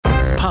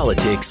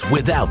politics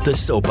without the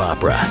soap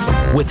opera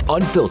with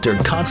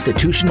unfiltered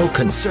constitutional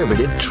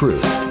conservative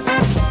truth.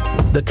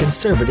 The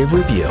Conservative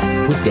Review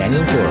with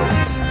Daniel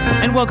Horowitz.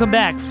 And welcome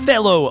back,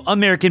 fellow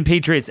American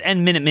patriots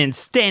and Minutemen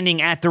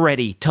standing at the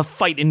ready to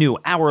fight anew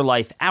our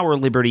life, our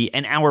liberty,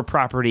 and our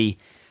property,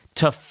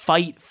 to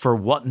fight for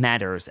what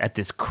matters at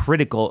this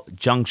critical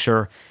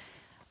juncture.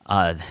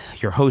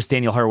 Your host,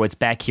 Daniel Horowitz,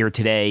 back here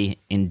today.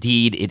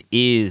 Indeed, it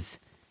is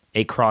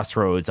a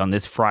crossroads on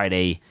this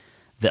Friday,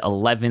 the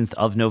 11th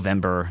of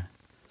November.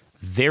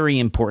 Very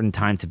important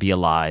time to be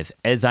alive.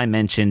 As I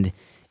mentioned,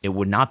 it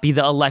would not be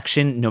the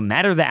election, no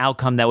matter the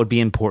outcome, that would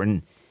be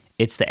important.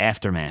 It's the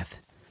aftermath.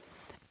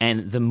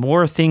 And the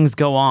more things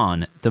go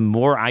on, the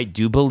more I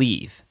do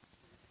believe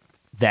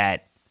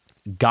that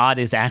God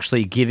is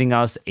actually giving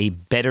us a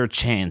better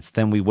chance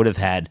than we would have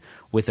had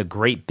with a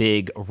great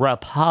big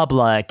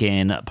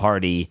Republican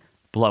Party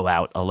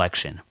blowout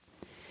election.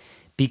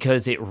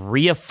 Because it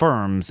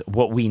reaffirms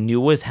what we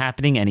knew was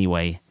happening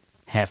anyway.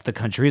 Half the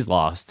country is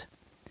lost.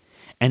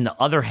 And the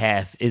other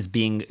half is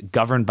being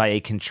governed by a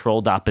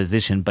controlled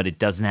opposition, but it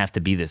doesn't have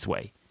to be this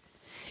way.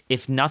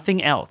 If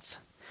nothing else,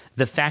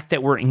 the fact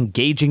that we're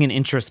engaging in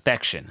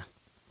introspection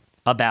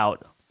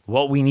about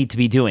what we need to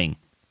be doing,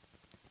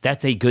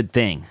 that's a good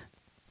thing.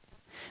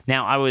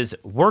 Now, I was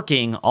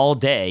working all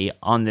day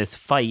on this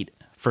fight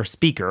for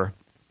Speaker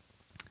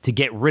to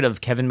get rid of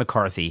Kevin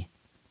McCarthy.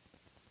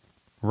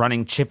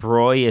 Running Chip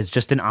Roy is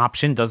just an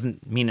option.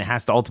 Doesn't mean it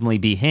has to ultimately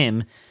be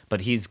him,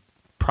 but he's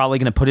probably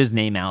going to put his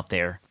name out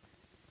there.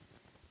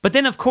 But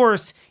then, of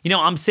course,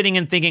 I'm sitting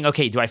and thinking,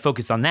 okay, do I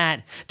focus on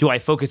that? Do I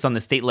focus on the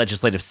state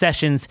legislative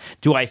sessions?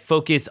 Do I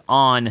focus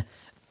on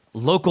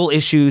local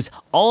issues?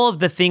 All of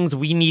the things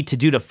we need to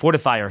do to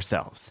fortify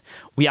ourselves.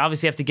 We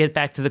obviously have to get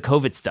back to the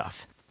COVID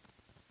stuff.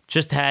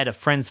 Just had a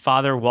friend's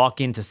father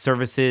walk into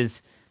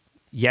services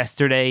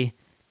yesterday.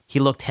 He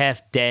looked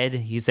half dead.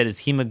 He said his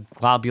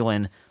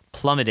hemoglobin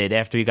plummeted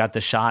after he got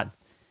the shot.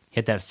 He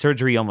had to have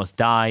surgery, almost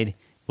died.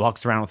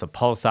 Walks around with a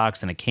pulse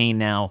ox and a cane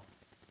now.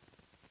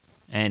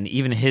 And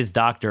even his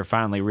doctor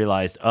finally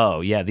realized,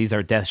 oh, yeah, these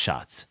are death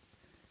shots.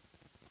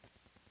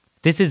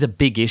 This is a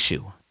big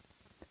issue.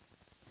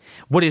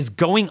 What is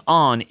going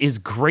on is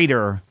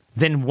greater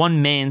than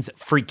one man's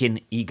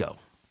freaking ego.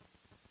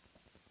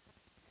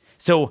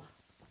 So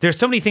there's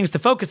so many things to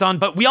focus on,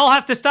 but we all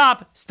have to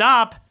stop.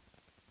 Stop.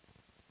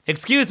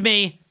 Excuse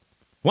me.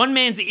 One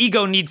man's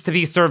ego needs to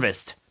be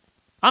serviced.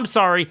 I'm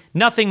sorry.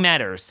 Nothing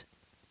matters.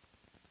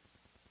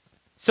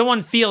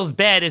 Someone feels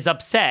bad, is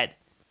upset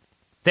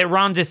that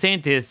Ron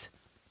DeSantis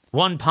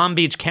won Palm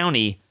Beach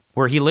County,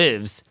 where he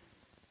lives,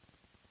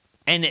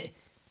 and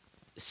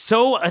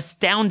so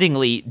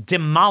astoundingly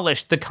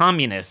demolished the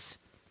communists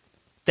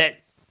that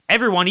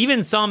everyone,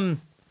 even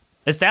some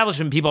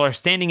establishment people, are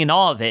standing in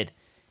awe of it,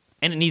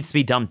 and it needs to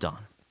be dumped on.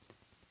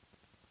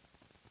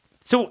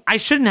 So I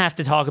shouldn't have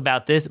to talk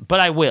about this,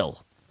 but I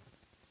will,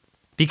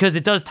 because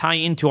it does tie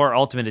into our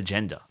ultimate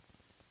agenda.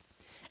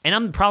 And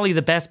I'm probably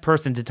the best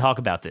person to talk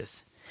about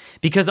this,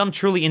 because I'm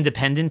truly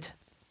independent.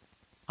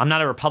 I'm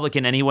not a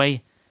Republican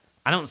anyway.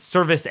 I don't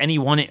service any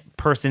one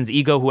person's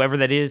ego, whoever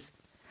that is.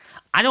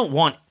 I don't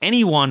want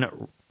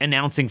anyone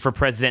announcing for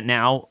president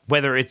now,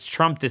 whether it's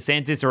Trump,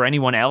 DeSantis, or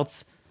anyone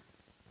else,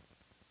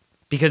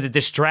 because it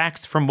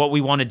distracts from what we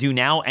want to do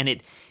now, and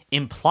it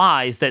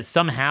implies that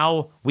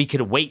somehow we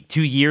could wait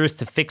 2 years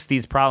to fix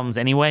these problems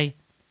anyway.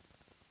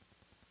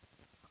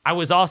 I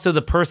was also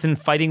the person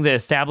fighting the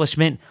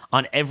establishment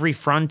on every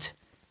front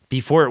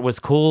before it was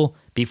cool,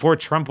 before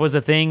Trump was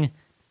a thing,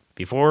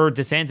 before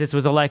DeSantis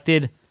was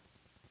elected,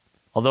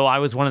 although I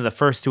was one of the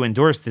first to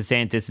endorse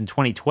DeSantis in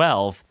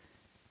 2012,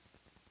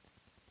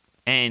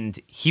 and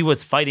he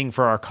was fighting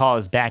for our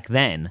cause back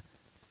then,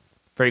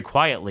 very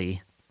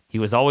quietly. He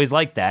was always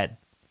like that.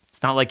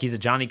 It's not like he's a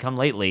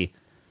Johnny-come-lately.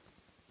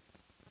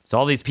 So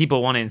all these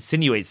people want to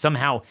insinuate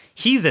somehow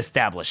he's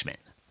establishment.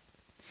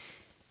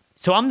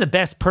 So I'm the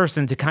best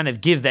person to kind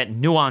of give that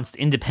nuanced,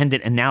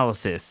 independent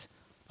analysis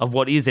of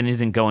what is and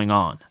isn't going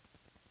on.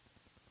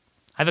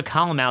 I have a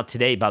column out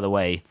today, by the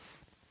way,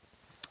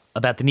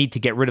 about the need to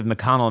get rid of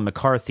McConnell and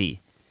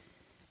McCarthy.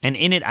 And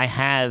in it, I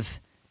have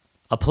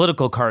a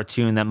political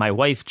cartoon that my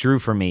wife drew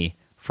for me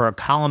for a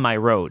column I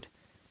wrote.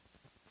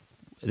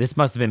 This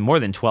must have been more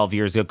than 12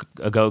 years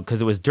ago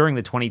because it was during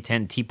the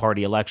 2010 Tea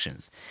Party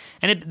elections.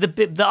 And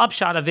the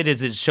upshot of it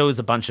is it shows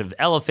a bunch of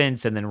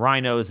elephants and then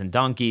rhinos and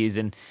donkeys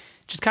and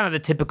just kind of the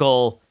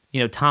typical,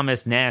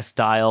 Thomas Nast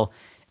style,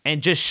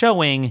 and just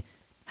showing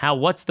how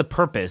what's the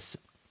purpose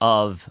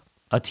of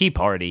a Tea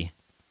Party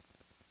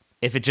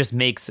if it just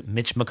makes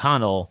Mitch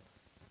McConnell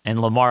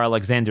and Lamar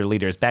Alexander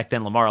leaders. Back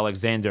then, Lamar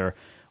Alexander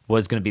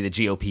was going to be the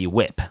GOP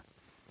whip.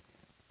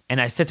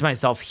 And I said to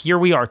myself, here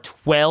we are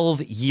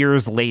 12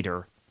 years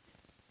later.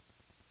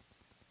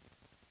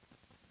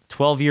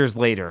 12 years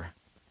later.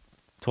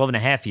 12 and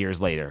a half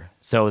years later.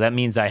 So that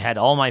means I had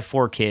all my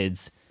 4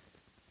 kids,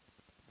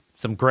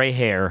 some gray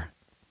hair,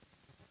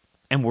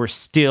 and we're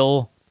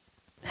still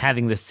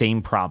having the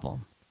same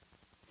problem.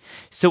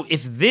 So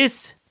if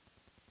this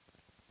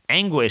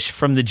anguish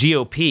from the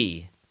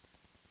GOP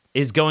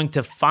is going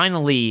to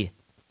finally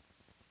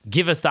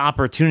give us the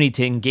opportunity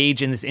to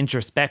engage in this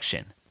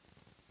introspection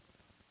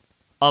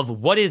of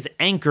what is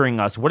anchoring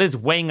us, what is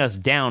weighing us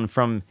down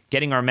from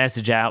getting our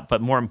message out,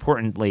 but more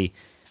importantly,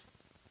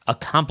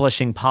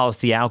 accomplishing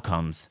policy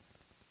outcomes.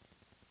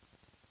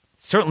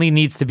 Certainly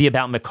needs to be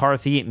about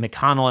McCarthy,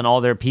 McConnell, and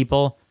all their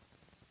people.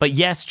 But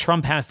yes,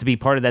 Trump has to be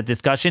part of that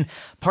discussion,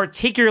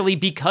 particularly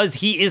because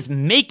he is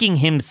making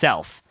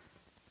himself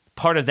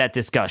part of that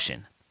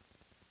discussion.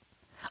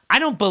 I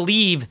don't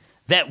believe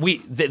that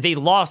they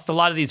lost a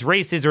lot of these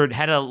races or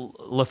had a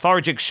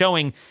lethargic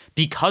showing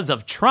because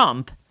of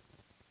Trump.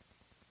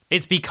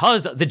 It's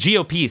because the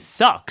GOP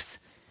sucks,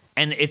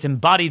 and it's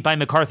embodied by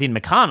McCarthy and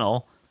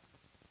McConnell.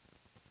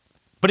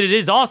 But it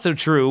is also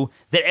true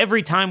that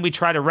every time we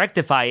try to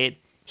rectify it,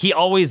 he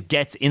always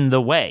gets in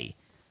the way.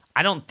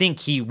 I don't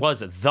think he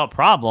was the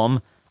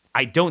problem.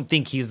 I don't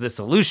think he's the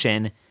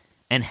solution.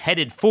 And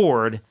headed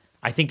forward,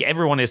 I think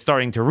everyone is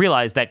starting to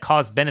realize that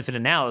cost-benefit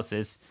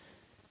analysis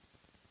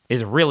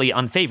is really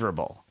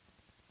unfavorable,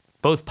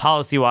 both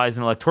policy-wise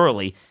and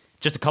electorally.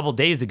 Just a couple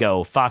days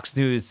ago, Fox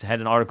News had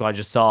an article I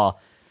just saw.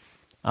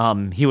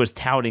 He was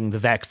touting the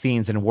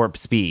vaccines in warp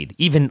speed,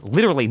 even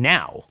literally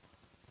now.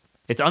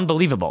 It's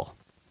unbelievable.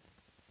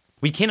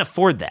 We can't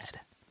afford that.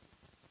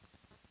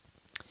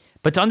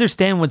 But to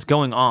understand what's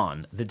going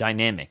on, the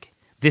dynamic,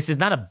 this is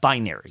not a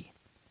binary.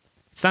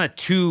 It's not a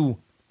two-pronged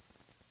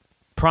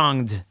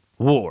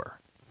war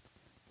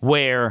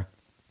where,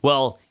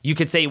 well, you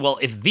could say, well,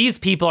 if these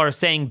people are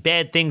saying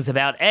bad things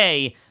about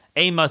A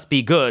must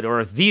be good. Or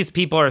if these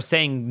people are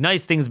saying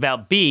nice things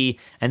about B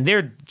and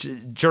they're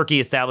jerky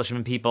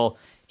establishment people,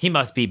 he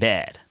must be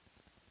bad.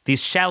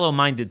 These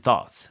shallow-minded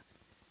thoughts.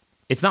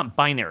 It's not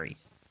binary.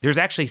 There's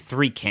actually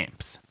three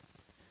camps.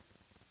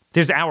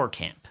 There's our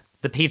camp,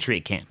 the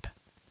Patriot camp.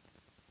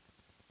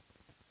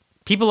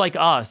 People like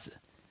us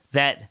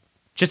that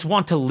just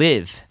want to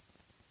live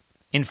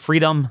in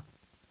freedom,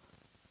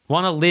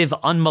 want to live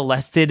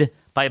unmolested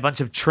by a bunch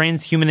of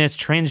transhumanist,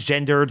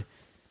 transgendered,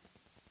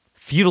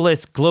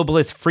 feudalist,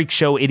 globalist, freak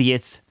show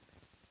idiots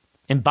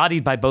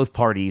embodied by both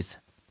parties.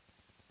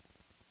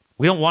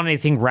 We don't want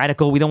anything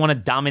radical. We don't want to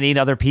dominate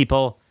other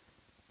people.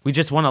 We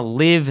just want to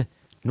live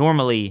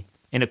normally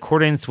in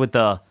accordance with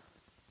the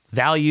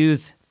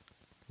values,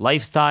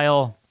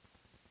 lifestyle,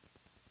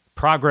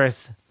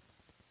 progress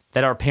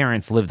that our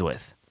parents lived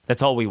with.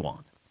 That's all we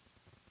want.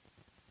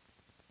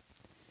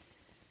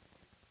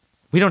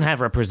 We don't have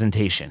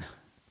representation.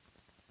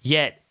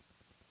 Yet,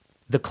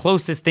 the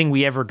closest thing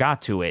we ever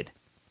got to it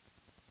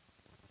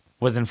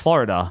was in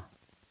Florida.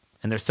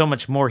 And there's so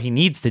much more he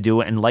needs to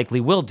do and likely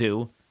will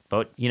do.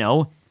 But, you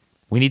know,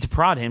 we need to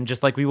prod him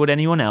just like we would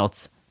anyone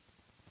else.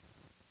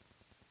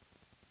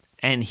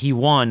 And he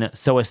won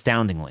so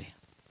astoundingly.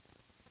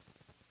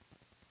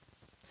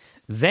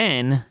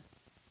 Then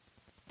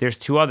there's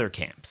two other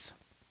camps.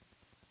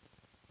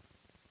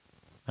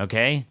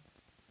 Okay?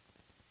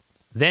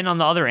 Then on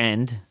the other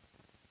end,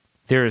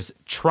 there's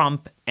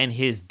Trump and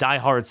his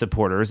diehard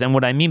supporters. And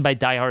what I mean by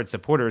diehard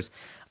supporters,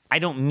 I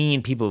don't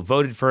mean people who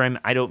voted for him.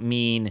 I don't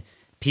mean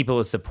people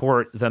who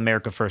support the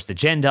America First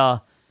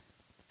agenda.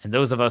 And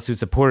those of us who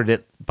supported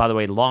it, by the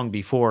way, long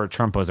before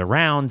Trump was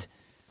around.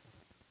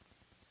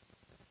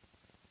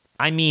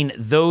 I mean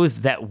those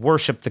that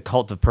worship the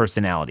cult of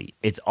personality.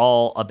 It's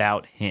all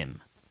about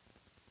him.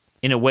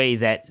 In a way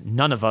that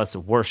none of us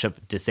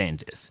worship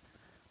DeSantis.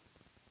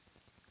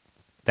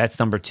 That's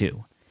number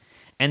two.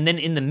 And then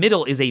in the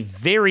middle is a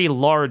very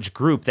large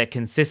group that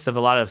consists of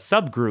a lot of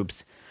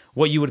subgroups,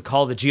 what you would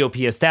call the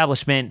GOP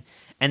establishment.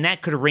 And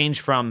that could range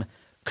from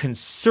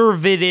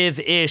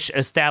conservative-ish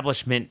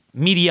establishment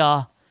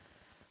media,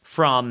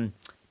 from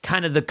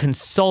kind of the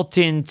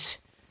consultant,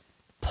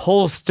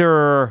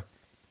 pollster,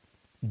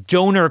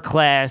 donor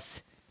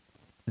class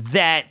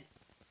that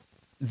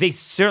they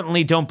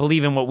certainly don't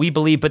believe in what we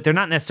believe, but they're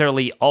not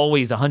necessarily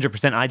always 100%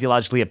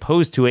 ideologically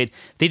opposed to it.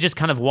 They just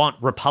kind of want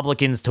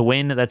Republicans to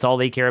win. That's all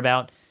they care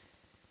about.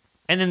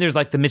 And then there's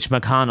like the Mitch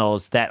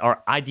McConnells that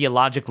are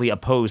ideologically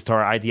opposed to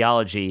our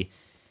ideology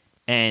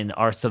and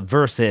are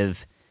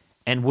subversive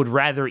and would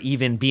rather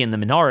even be in the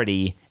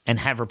minority and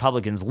have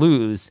Republicans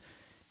lose,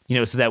 you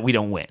know, so that we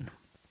don't win.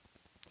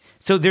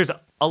 So there's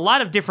a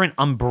lot of different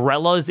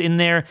umbrellas in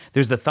there.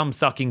 There's the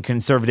thumb-sucking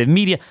conservative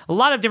media, a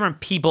lot of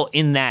different people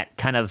in that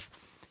kind of,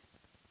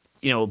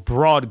 you know,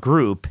 broad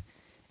group.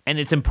 And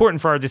it's important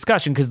for our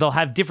discussion because they'll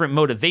have different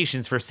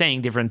motivations for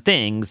saying different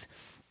things.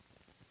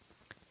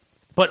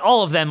 But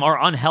all of them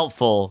are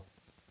unhelpful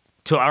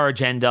to our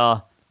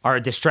agenda, our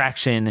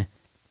distraction,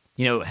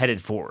 you know,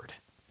 headed forward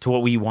to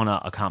what we want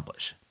to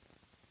accomplish.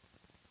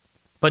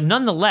 But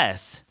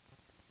nonetheless,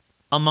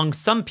 among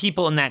some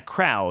people in that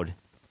crowd,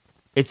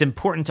 it's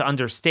important to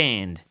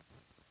understand,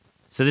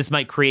 so this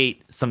might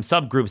create some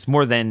subgroups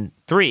more than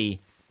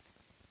three,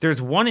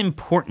 there's one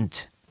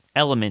important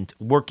element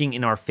working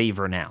in our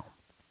favor now.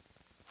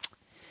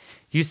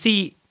 You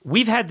see,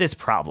 we've had this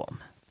problem.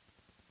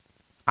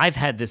 I've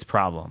had this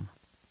problem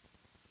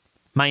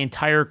my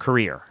entire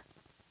career,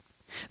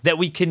 that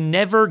we can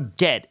never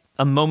get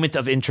a moment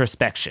of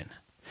introspection.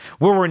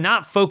 where we're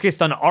not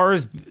focused on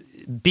R's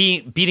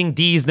beating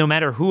D's no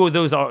matter who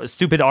those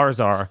stupid R's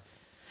are,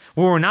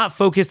 where we're not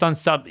focused on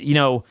just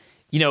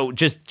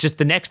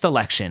the next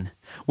election,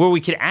 where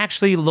we could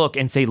actually look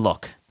and say,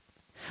 look,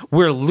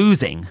 we're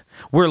losing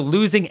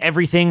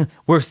everything.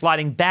 We're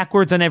sliding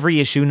backwards on every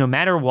issue, no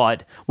matter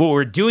what. What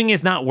we're doing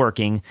is not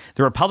working.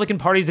 The Republican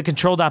Party is a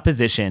controlled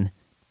opposition.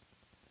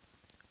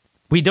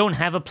 We don't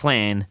have a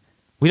plan.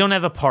 We don't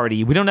have a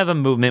party. We don't have a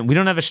movement. We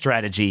don't have a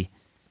strategy.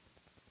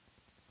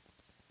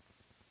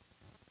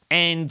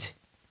 And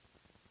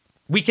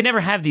we can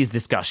never have these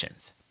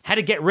discussions. How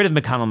to get rid of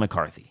McConnell and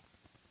McCarthy.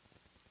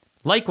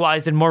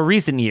 Likewise, in more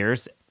recent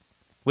years,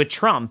 with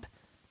Trump,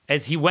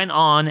 as he went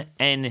on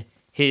and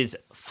his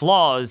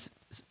flaws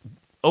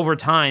over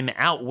time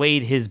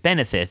outweighed his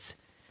benefits,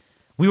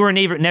 we were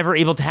never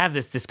able to have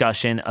this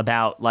discussion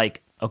about,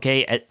 like,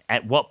 okay,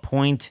 at what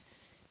point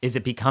is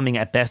it becoming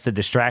at best a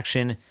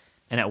distraction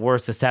and at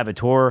worst a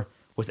saboteur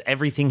with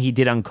everything he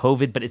did on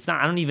COVID? But it's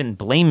not, I don't even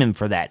blame him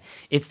for that.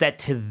 It's that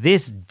to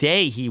this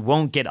day, he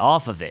won't get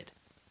off of it.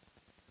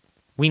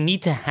 We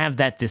need to have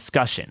that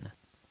discussion.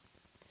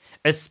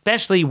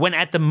 Especially when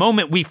at the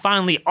moment we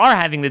finally are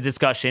having the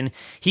discussion,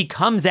 he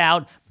comes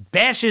out,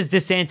 bashes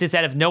DeSantis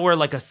out of nowhere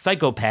like a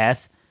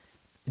psychopath,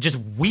 just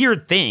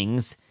weird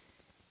things,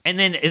 and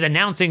then is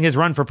announcing his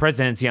run for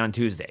presidency on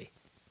Tuesday.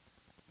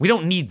 We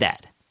don't need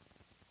that.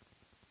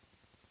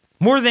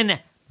 More than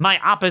my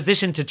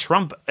opposition to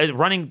Trump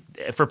running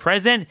for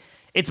president,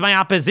 it's my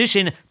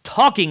opposition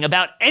talking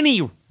about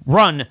any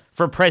run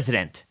for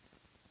president.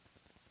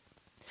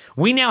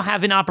 We now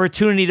have an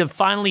opportunity to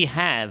finally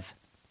have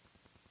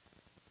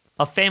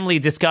a family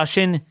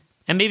discussion,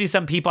 and maybe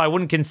some people I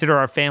wouldn't consider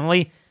our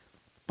family,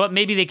 but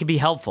maybe they could be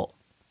helpful.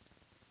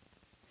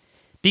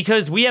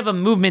 Because we have a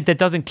movement that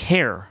doesn't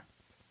care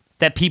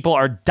that people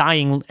are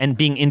dying and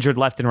being injured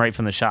left and right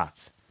from the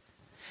shots.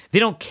 They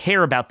don't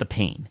care about the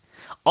pain.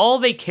 All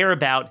they care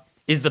about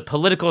is the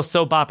political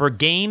soap opera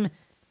game,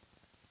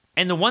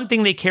 and the one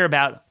thing they care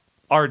about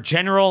are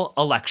general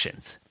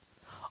elections.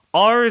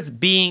 R's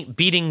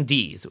beating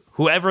D's.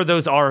 Whoever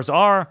those R's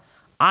are,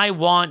 I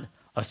want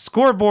a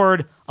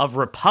scoreboard of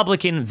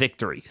Republican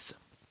victories.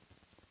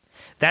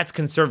 That's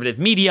conservative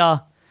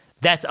media.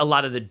 That's a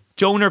lot of the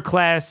donor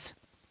class.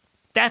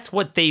 That's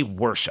what they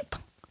worship.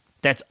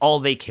 That's all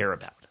they care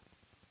about.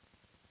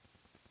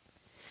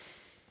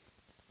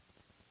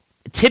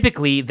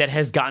 Typically, that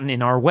has gotten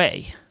in our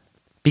way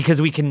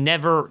because we can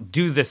never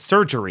do the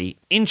surgery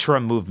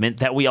intra-movement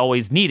that we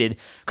always needed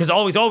because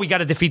we got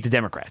to defeat the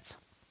Democrats.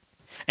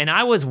 And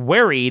I was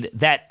worried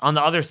that on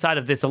the other side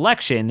of this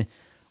election,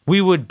 we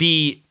would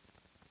be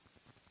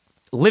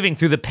living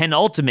through the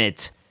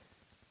penultimate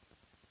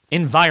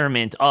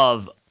environment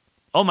of,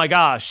 oh my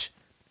gosh,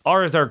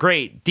 R's are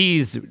great,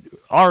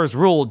 R's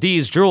rule,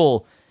 D's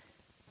drool.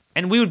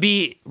 And we would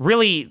be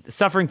really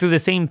suffering through the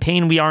same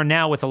pain we are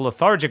now with a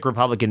lethargic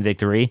Republican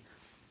victory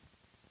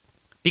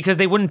because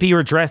they wouldn't be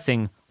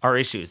addressing our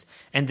issues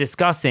and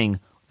discussing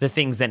the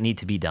things that need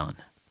to be done.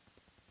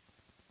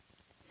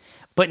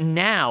 But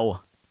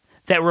now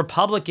that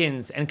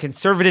Republicans and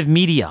conservative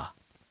media,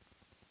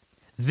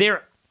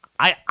 their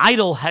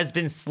idol has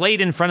been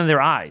slayed in front of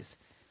their eyes.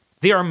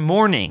 They are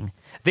mourning.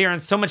 They are in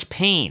so much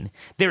pain.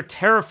 They're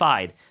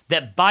terrified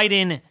that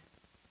Biden,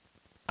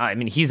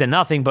 he's a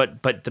nothing,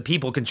 but the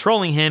people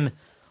controlling him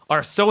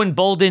are so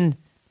emboldened,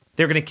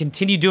 they're going to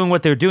continue doing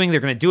what they're doing. They're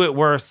going to do it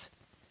worse.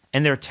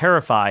 And they're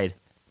terrified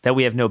that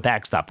we have no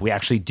backstop. We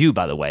actually do,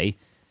 by the way.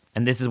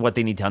 And this is what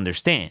they need to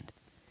understand.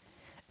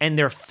 And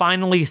they're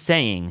finally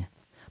saying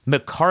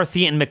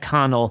McCarthy and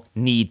McConnell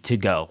need to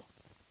go.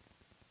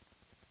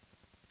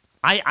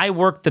 I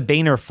worked the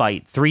Boehner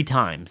fight 3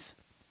 times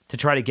to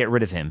try to get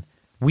rid of him.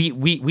 We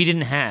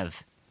didn't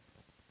have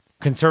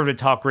conservative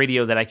talk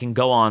radio that I can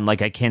go on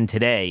like I can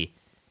today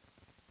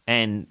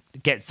and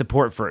get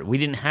support for it. We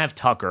didn't have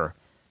Tucker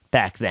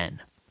back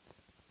then.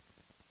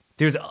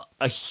 There's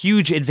a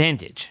huge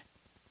advantage.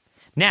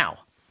 Now,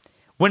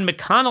 when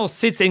McConnell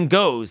sits and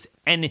goes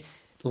and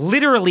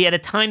literally at a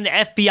time the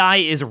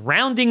FBI is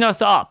rounding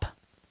us up,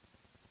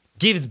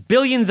 gives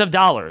billions of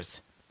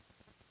dollars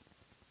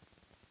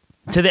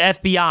to the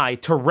FBI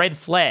to red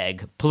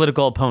flag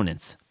political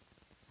opponents.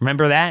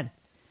 Remember that?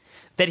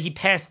 That he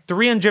passed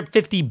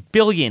 $350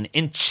 billion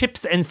in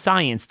chips and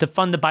science to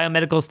fund the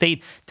biomedical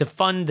state, to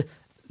fund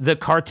the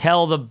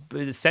cartel, the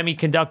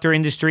semiconductor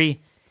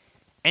industry,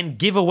 and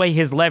give away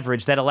his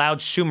leverage that allowed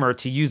Schumer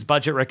to use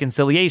budget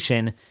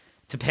reconciliation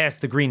to pass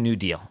the Green New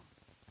Deal.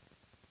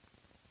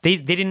 I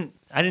didn't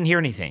hear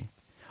anything.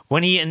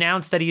 When he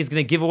announced that he is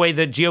going to give away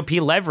the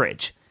GOP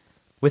leverage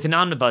with an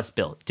omnibus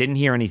bill, didn't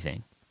hear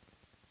anything.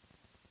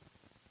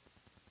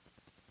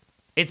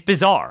 It's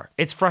bizarre.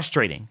 It's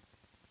frustrating.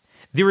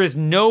 There is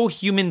no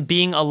human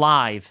being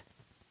alive.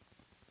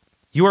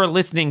 You are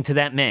listening to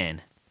that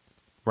man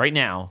right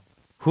now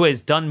who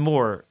has done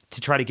more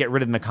to try to get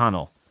rid of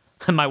McConnell.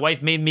 My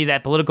wife made me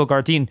that political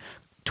cartoon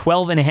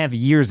 12 and a half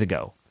years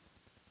ago.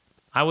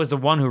 I was the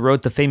one who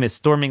wrote the famous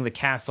Storming the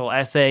Castle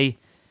essay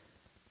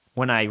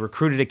when I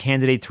recruited a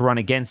candidate to run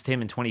against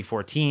him in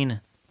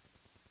 2014.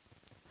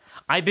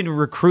 I've been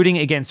recruiting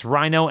against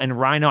Rhino and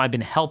Rhino. I've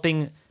been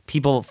helping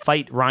people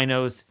fight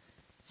rhinos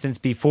since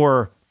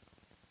before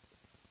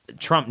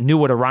Trump knew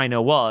what a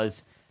rhino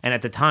was. And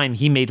at the time,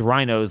 he made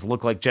rhinos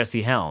look like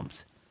Jesse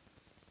Helms.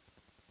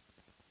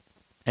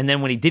 And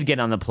then when he did get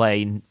on the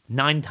play,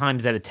 9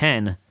 times out of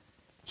 10,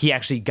 he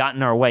actually got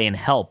in our way and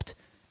helped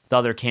the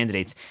other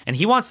candidates. And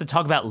he wants to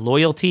talk about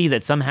loyalty,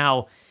 that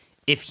somehow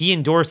if he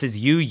endorses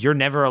you, you're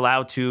never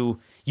allowed to,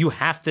 you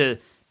have to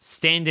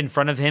stand in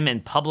front of him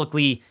and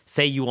publicly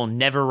say you will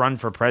never run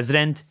for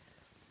president.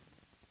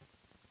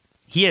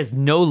 He has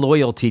no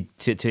loyalty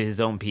to his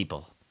own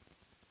people.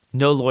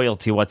 No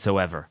loyalty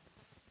whatsoever.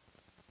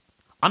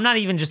 I'm not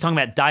even just talking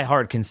about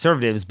diehard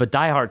conservatives, but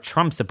diehard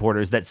Trump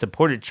supporters that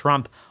supported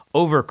Trump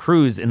over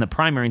Cruz in the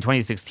primary in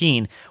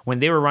 2016 when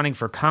they were running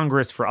for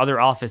Congress, for other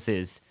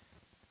offices.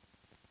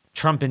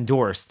 Trump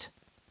endorsed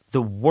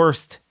the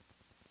worst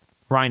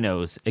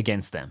rhinos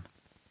against them.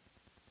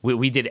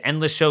 We did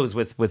endless shows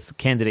with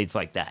candidates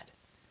like that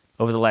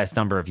over the last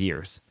number of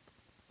years.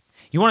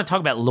 You want to talk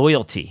about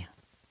loyalty.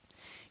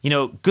 You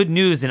know, good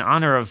news in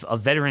honor of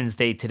Veterans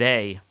Day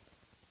today.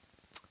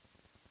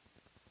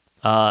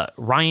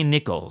 Ryan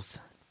Nichols,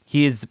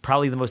 he is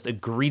probably the most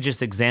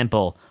egregious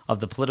example of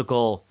the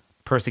political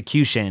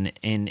persecution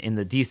in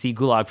the D.C.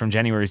 Gulag from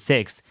January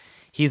 6th.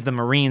 He's the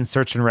Marine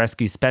search and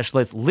rescue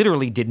specialist,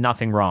 literally did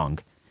nothing wrong.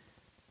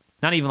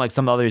 Not even like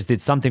some others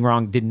did something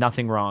wrong, did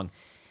nothing wrong.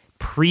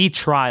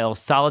 Pre-trial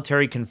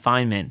solitary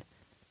confinement,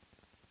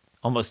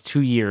 almost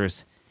 2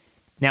 years.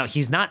 Now,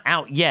 he's not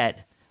out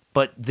yet,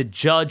 but the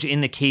judge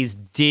in the case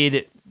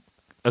did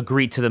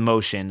agree to the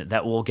motion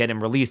that will get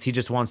him released. He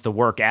just wants to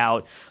work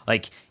out.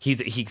 Like,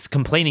 he's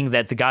complaining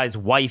that the guy's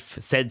wife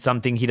said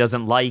something he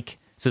doesn't like,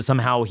 so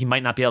somehow he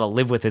might not be able to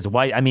live with his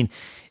wife. I mean,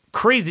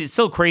 crazy,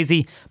 still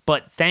crazy,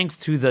 but thanks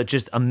to the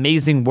just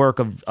amazing work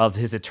of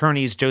his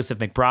attorneys, Joseph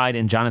McBride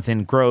and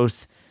Jonathan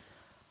Gross,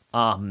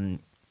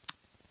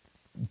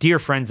 dear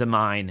friends of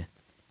mine,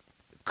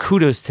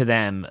 kudos to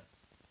them,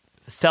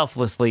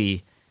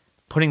 selflessly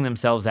putting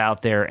themselves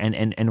out there,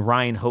 and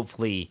Ryan,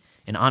 hopefully,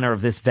 in honor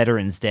of this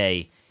Veterans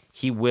Day,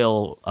 he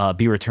will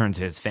be returned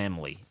to his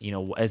family, you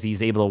know, as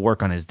he's able to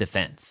work on his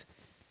defense.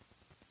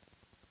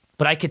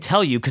 But I could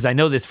tell you, because I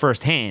know this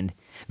firsthand,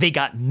 they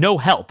got no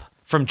help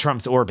from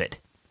Trump's orbit.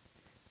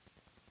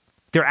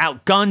 They're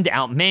outgunned,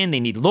 outmanned,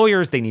 they need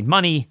lawyers, they need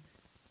money.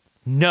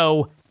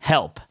 No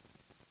help.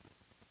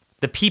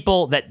 The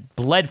people that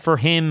bled for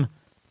him,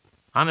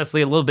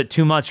 honestly, a little bit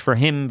too much for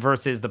him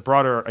versus the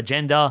broader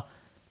agenda,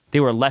 they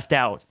were left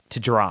out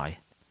to dry.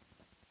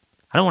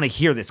 I don't want to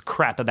hear this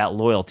crap about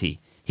loyalty.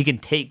 He can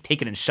take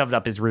it and shove it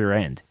up his rear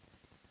end.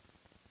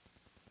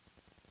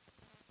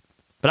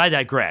 But I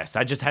digress.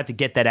 I just had to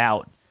get that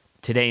out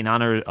today in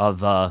honor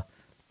of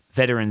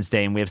Veterans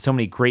Day, and we have so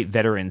many great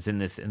veterans in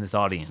this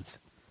audience.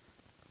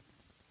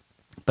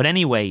 But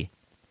anyway,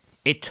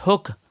 it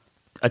took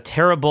a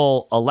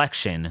terrible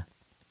election,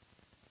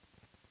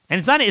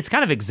 and it's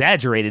kind of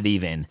exaggerated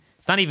even.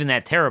 It's not even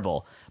that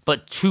terrible.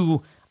 But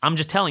I'm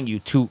just telling you,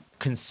 to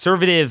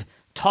conservative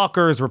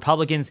talkers,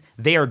 Republicans,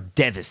 they are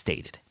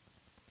devastated.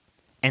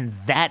 And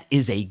that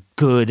is a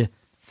good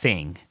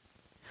thing.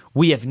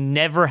 We have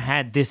never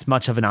had this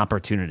much of an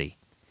opportunity.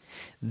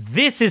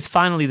 This is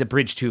finally the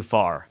bridge too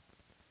far.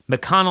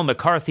 McConnell,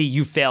 McCarthy,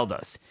 you failed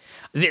us.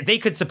 They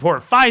could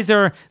support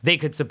Pfizer. They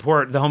could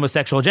support the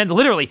homosexual agenda.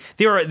 Literally,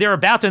 they're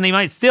about to, and they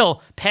might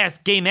still pass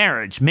gay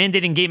marriage,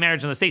 mandating gay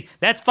marriage in the state.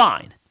 That's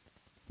fine.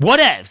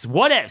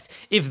 Whatevs.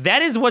 If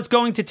that is what's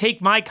going to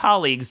take my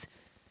colleagues,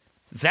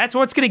 if that's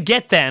what's going to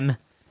get them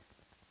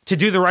to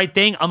do the right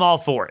thing, I'm all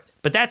for it.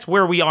 But that's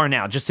where we are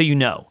now, just so you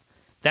know.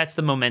 That's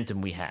the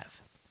momentum we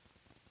have.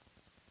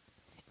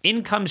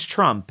 In comes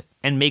Trump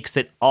and makes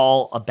it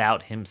all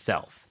about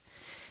himself.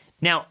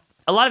 Now,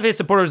 a lot of his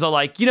supporters are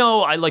like,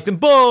 I like them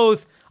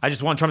both. I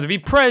just want Trump to be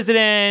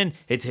president.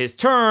 It's his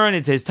turn.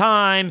 It's his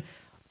time.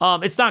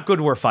 It's not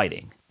good we're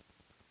fighting.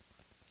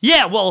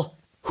 Yeah, well,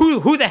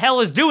 who the hell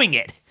is doing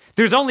it?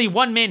 There's only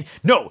one man.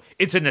 No,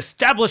 it's an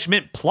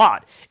establishment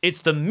plot.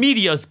 It's the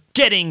media's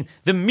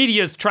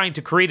trying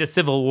to create a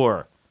civil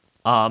war.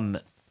 I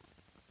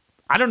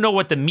don't know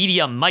what the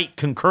media might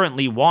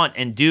concurrently want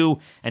and do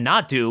and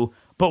not do,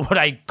 but what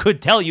I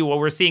could tell you, what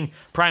we're seeing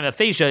prima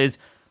facie, is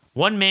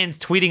one man's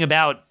tweeting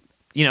about,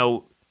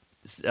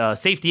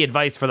 safety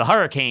advice for the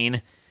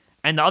hurricane,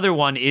 and the other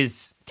one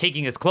is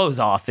taking his clothes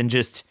off and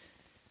just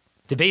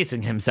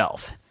debasing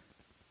himself.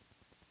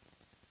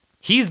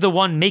 He's the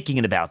one making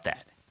it about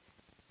that.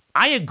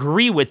 I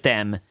agree with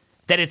them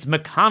that it's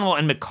McConnell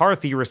and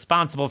McCarthy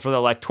responsible for the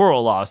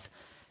electoral loss,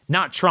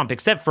 not Trump,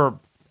 except for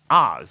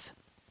Oz.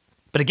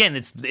 But again,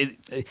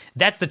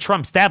 that's the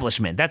Trump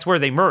establishment. That's where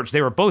they merged.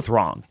 They were both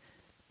wrong.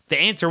 The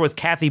answer was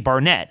Kathy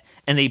Barnett,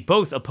 and they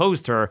both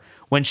opposed her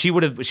when she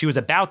was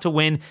about to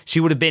win. She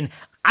would have been,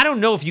 I don't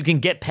know if you can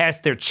get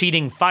past their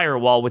cheating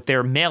firewall with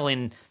their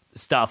mail-in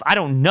stuff. I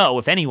don't know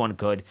if anyone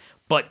could,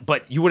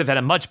 but you would have had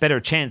a much better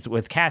chance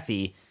with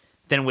Kathy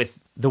than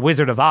with the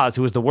Wizard of Oz,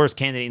 who was the worst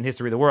candidate in the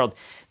history of the world,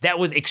 that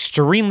was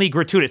extremely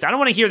gratuitous. I don't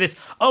want to hear this,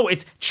 oh,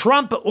 it's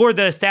Trump or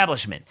the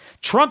establishment.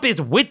 Trump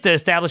is with the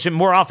establishment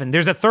more often.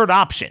 There's a third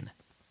option.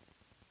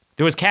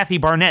 There was Kathy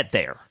Barnett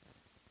there.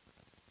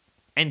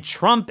 And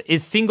Trump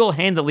is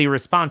single-handedly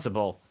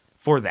responsible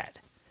for that.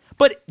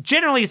 But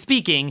generally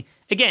speaking,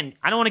 again,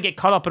 I don't want to get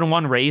caught up in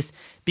one race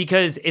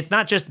because it's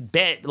not just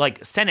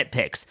like Senate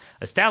picks,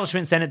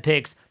 establishment Senate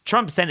picks,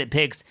 Trump Senate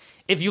picks.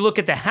 If you look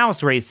at the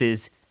House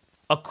races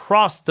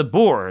across the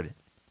board,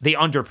 they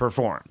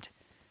underperformed.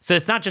 So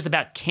it's not just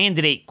about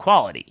candidate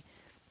quality.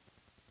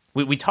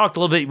 We talked a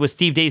little bit with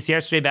Steve Deace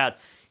yesterday about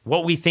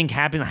what we think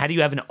happened. How do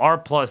you have an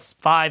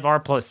R+5,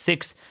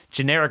 R+6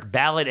 generic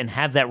ballot and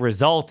have that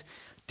result?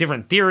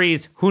 Different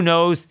theories. Who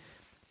knows?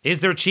 Is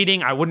there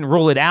cheating? I wouldn't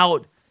rule it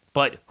out,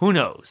 but who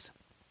knows?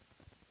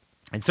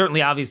 And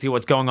certainly, obviously,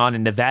 what's going on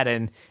in Nevada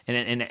and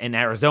in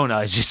Arizona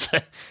is just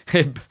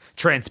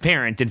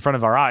transparent in front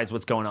of our eyes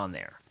what's going on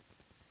there.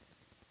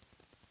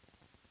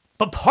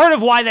 But part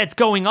of why that's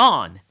going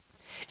on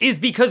is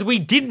because we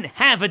didn't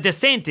have a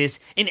DeSantis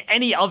in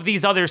any of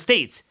these other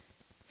states.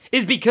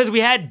 Is because we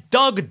had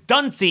Doug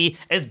Duncey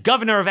as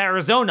governor of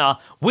Arizona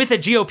with a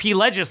GOP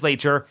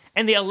legislature,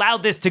 and they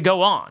allowed this to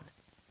go on.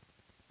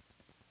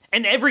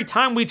 And every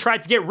time we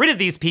tried to get rid of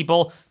these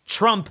people,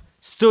 Trump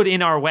stood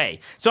in our way.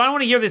 So I don't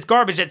want to hear this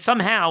garbage that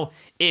somehow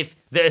if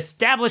the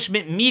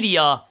establishment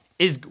media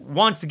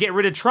wants to get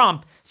rid of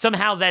Trump,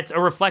 somehow that's a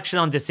reflection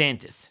on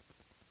DeSantis.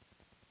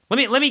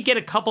 Let me get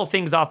a couple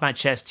things off my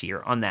chest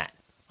here on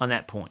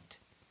that point.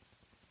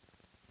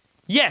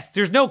 Yes,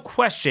 there's no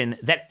question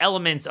that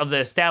elements of the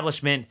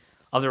establishment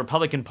of the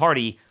Republican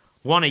Party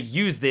want to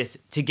use this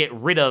to get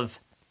rid of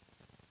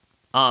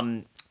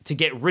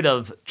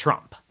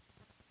Trump.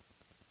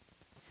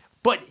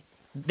 But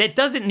that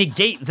doesn't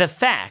negate the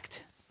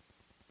fact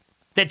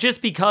that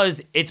just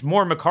because it's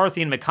more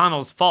McCarthy and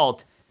McConnell's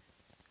fault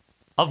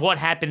of what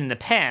happened in the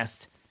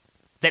past,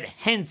 that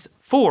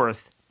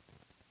henceforth,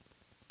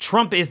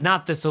 Trump is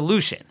not the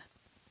solution.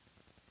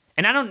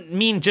 And I don't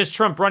mean just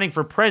Trump running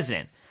for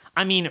president.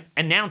 I mean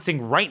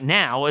announcing right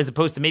now, as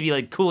opposed to maybe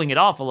like cooling it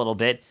off a little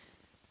bit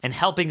and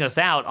helping us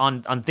out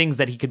on things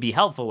that he could be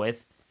helpful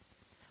with.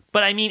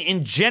 But I mean,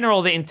 in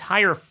general, the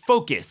entire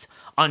focus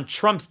on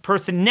Trump's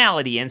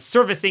personality and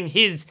servicing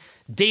his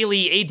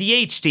daily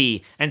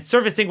ADHD and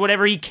servicing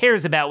whatever he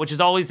cares about, which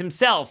is always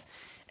himself,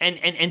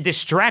 and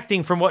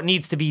distracting from what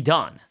needs to be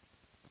done.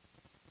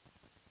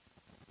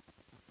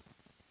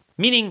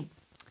 Meaning,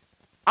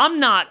 I'm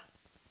not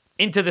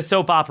into the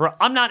soap opera.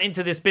 I'm not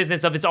into this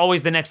business of it's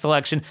always the next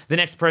election, the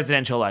next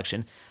presidential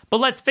election. But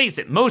let's face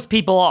it, most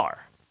people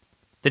are.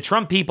 The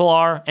Trump people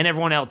are, and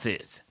everyone else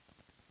is.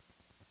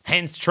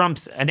 Hence,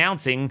 Trump's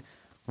announcing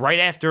right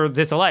after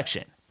this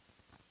election.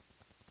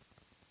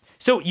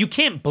 So you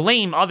can't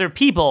blame other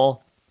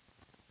people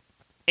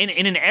in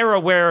an era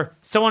where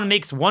someone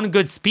makes one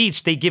good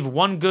speech, they give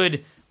one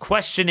good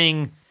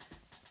questioning,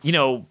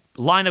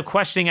 line of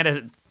questioning at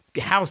a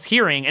House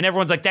hearing, and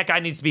everyone's like, that guy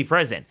needs to be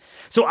president.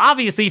 So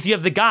obviously, if you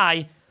have the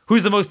guy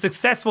who's the most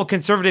successful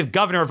conservative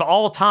governor of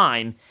all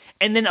time,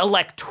 and then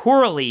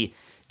electorally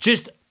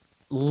just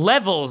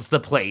levels the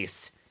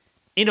place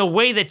in a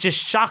way that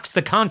just shocks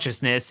the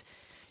consciousness,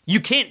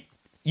 you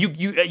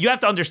have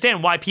to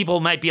understand why people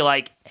might be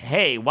like,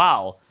 hey,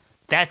 wow,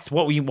 that's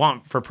what we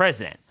want for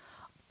president.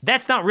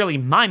 That's not really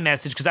my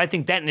message, because I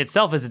think that in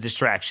itself is a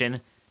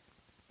distraction.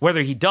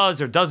 Whether he does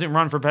or doesn't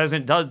run for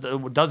president,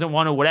 doesn't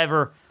want to,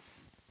 whatever.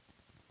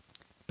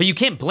 But you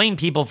can't blame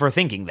people for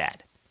thinking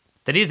that.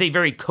 That is a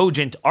very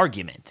cogent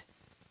argument.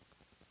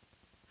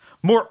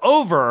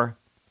 Moreover,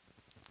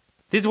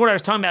 this is what I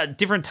was talking about,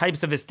 different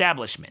types of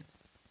establishment.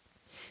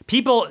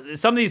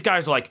 Some of these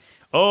guys are like,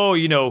 oh,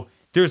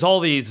 there's all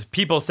these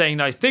people saying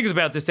nice things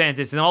about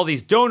DeSantis and all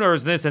these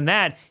donors and this and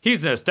that.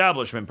 He's an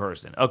establishment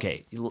person.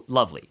 Okay,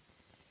 lovely.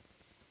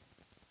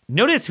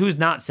 Notice who's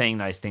not saying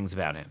nice things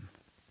about him.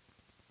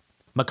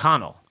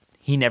 McConnell,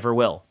 he never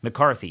will.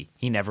 McCarthy,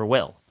 he never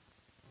will.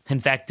 In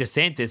fact,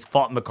 DeSantis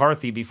fought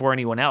McCarthy before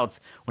anyone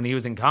else when he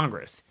was in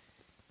Congress.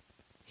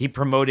 He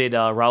promoted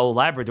Raul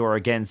Labrador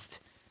against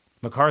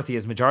McCarthy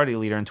as majority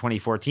leader in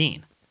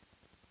 2014.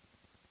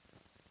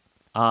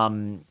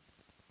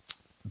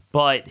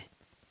 But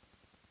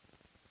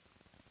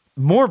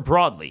more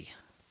broadly,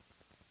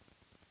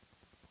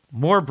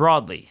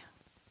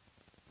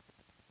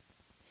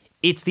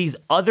 it's these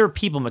other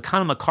people,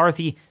 McConnell,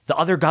 McCarthy, the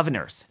other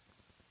governors.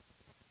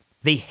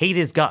 They hate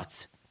his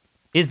guts.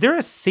 Is there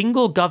a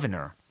single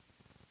governor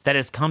that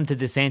has come to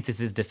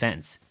DeSantis'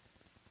 defense?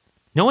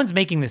 No one's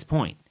making this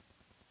point.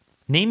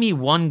 Name me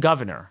one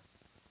governor.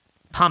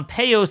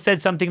 Pompeo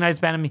said something nice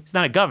about him. He's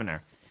not a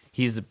governor.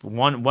 He's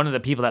one of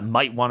the people that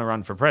might want to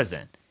run for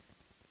president.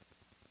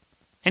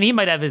 And he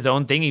might have his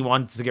own thing. He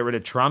wants to get rid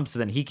of Trump so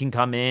then he can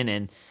come in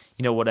and,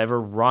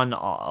 run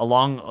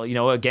along,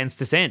 against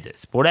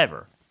DeSantis,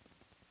 whatever.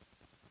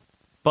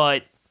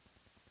 But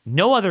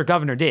no other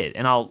governor did.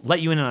 And I'll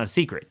let you in on a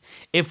secret.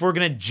 If we're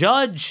going to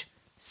judge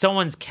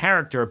someone's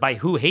character by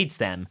who hates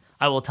them,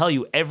 I will tell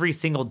you, every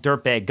single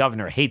dirtbag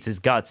governor hates his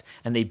guts,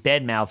 and they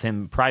badmouth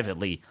him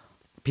privately.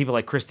 People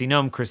like Kristi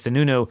Noem, Chris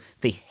Sununu,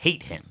 they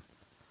hate him.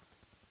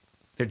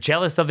 They're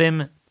jealous of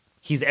him.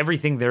 He's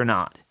everything they're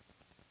not.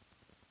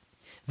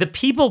 The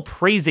people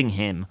praising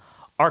him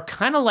are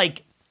kind of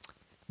like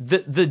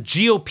the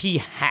GOP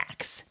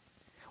hacks.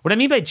 What I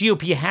mean by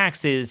GOP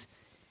hacks is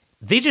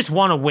they just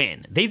want to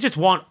win. They just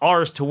want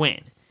ours to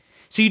win.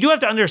 So you do have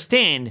to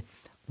understand,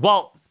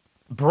 while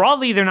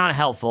broadly they're not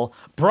helpful,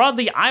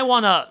 broadly I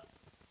want to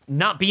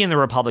not be in the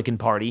Republican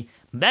Party.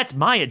 That's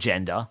my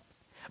agenda.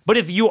 But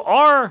if you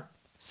are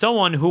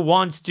someone who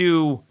wants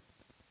to,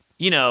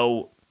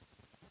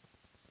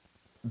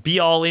 be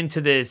all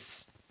into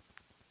this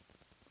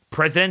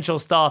presidential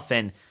stuff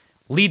and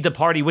lead the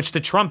party, which the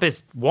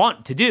Trumpists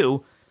want to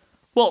do,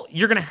 well,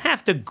 you're going to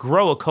have to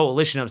grow a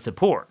coalition of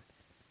support.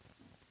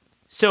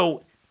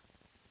 So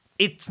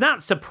it's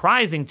not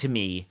surprising to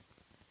me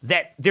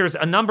that there's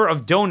a number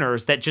of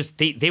donors that just,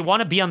 they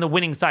want to be on the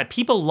winning side.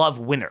 People love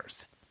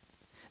winners.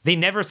 They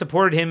never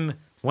supported him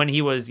when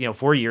he was,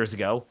 4 years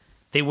ago.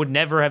 They would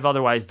never have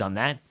otherwise done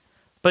that.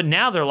 But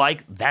now they're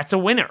like, that's a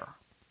winner.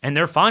 And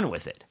they're fine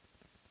with it.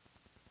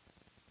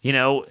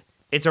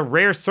 It's a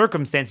rare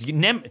circumstance.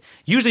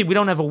 Usually we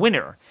don't have a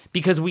winner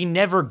because we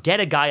never get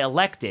a guy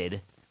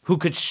elected who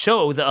could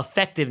show the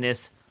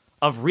effectiveness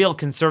of real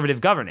conservative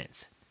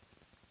governance.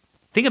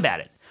 Think about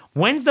it.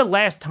 When's the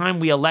last time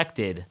we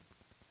elected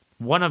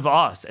one of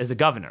us as a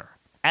governor?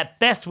 At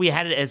best, we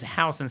had it as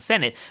House and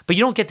Senate, but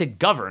you don't get to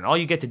govern. All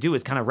you get to do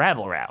is kind of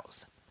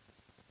rabble-rouse.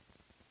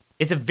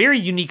 It's a very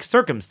unique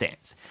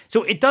circumstance.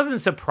 So it doesn't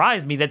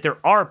surprise me that there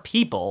are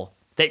people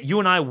that you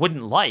and I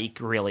wouldn't like,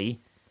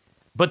 really,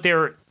 but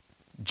they're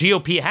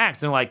GOP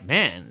hacks. And they're like,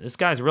 man, this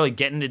guy's really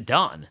getting it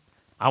done.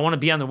 I want to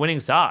be on the winning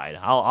side.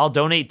 I'll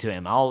donate to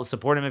him. I'll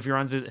support him if he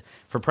runs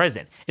for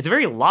president. It's a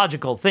very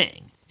logical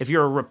thing. If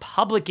you're a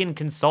Republican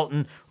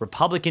consultant,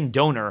 Republican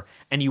donor,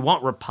 and you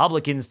want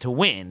Republicans to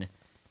win,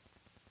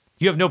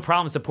 you have no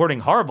problem supporting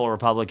horrible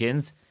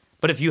Republicans.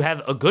 But if you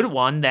have a good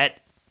one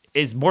that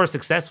is more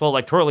successful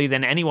electorally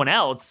than anyone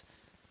else,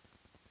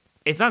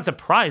 it's not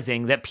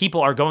surprising that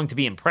people are going to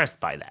be impressed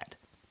by that.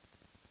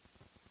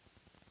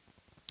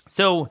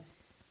 So,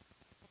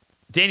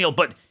 Daniel,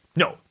 but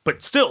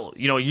still,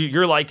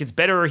 you're like, it's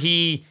better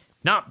he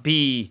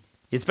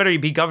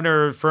be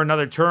governor for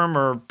another term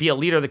or be a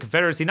leader of the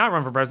Confederacy, not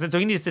run for president. So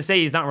he needs to say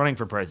he's not running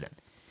for president.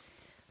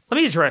 Let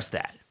me address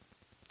that.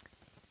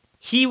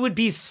 He would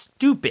be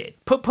stupid.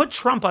 Put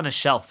Trump on a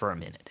shelf for a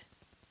minute.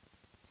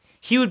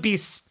 He would be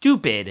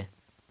stupid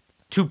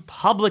to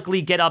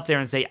publicly get up there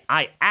and say,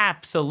 I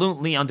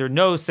absolutely under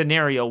no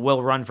scenario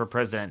will run for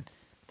president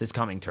this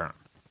coming term.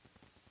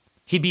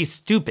 He'd be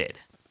stupid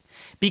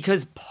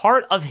because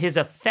part of his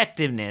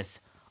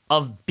effectiveness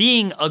of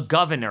being a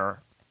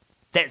governor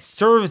that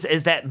serves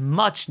as that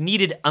much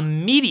needed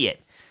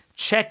immediate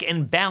check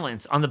and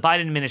balance on the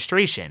Biden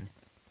administration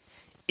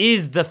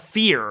is the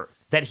fear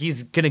that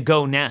he's going to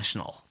go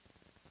national.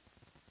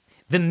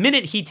 The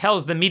minute he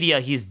tells the media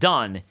he's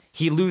done,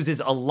 he loses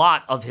a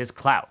lot of his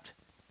clout.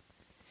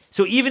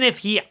 So even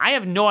if I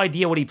have no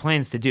idea what he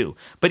plans to do,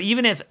 but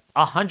even if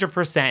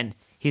 100%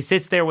 he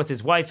sits there with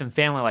his wife and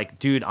family like,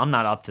 dude, I'm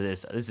not up to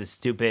this. This is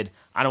stupid.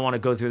 I don't want to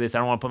go through this. I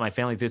don't want to put my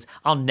family through this.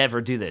 I'll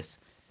never do this.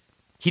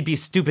 He'd be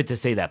stupid to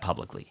say that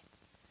publicly.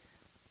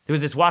 There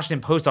was this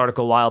Washington Post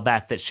article a while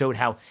back that showed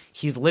how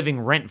he's living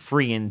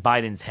rent-free in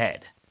Biden's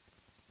head.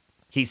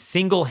 He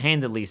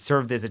single-handedly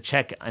served as a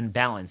check and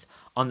balance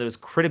on those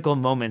critical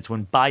moments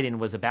when Biden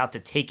was about to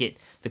take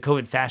the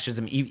COVID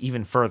fascism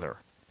even further.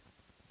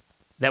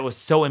 That was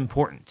so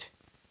important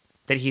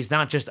that he's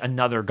not just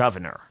another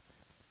governor.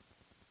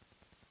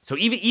 So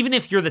even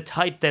if you're the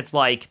type that's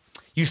like,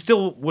 you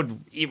still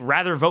would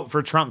rather vote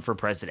for Trump for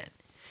president,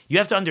 you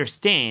have to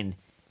understand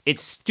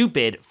it's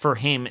stupid for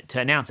him to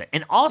announce it.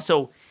 And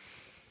also,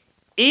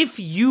 if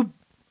you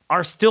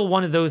are still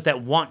one of those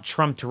that want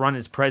Trump to run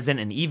as president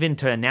and even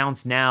to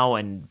announce now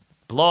and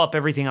blow up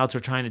everything else we're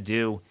trying to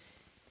do,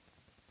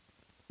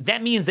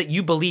 that means that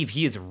you believe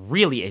he is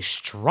really a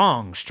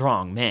strong,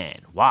 strong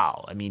man.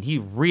 Wow. I mean, he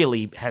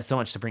really has so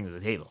much to bring to the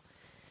table.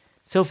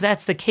 So if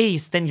that's the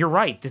case, then you're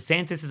right.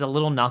 DeSantis is a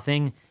little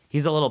nothing.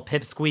 He's a little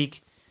pipsqueak,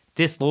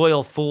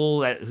 disloyal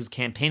fool whose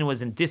campaign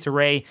was in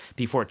disarray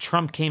before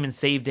Trump came and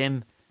saved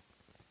him.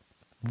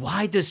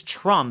 Why does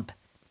Trump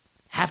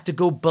have to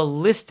go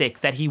ballistic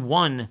that he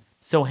won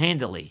so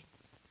handily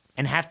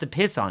and have to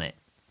piss on it?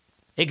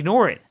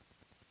 Ignore it.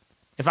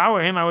 If I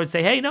were him, I would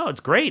say, hey, no, it's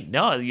great.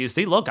 No, you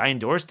see, look, I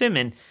endorsed him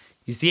and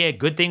you see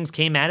good things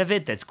came out of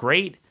it. That's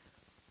great.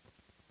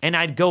 And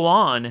I'd go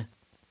on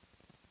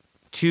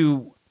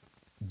to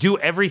do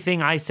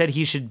everything I said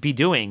he should be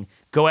doing.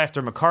 Go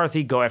after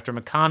McCarthy, go after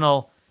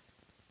McConnell,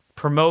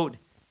 promote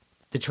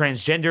the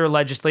transgender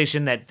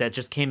legislation that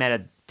just came out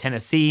of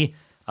Tennessee.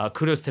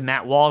 Kudos to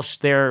Matt Walsh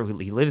there.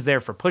 He lives there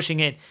for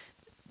pushing it.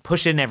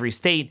 Push it in every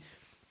state.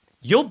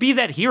 You'll be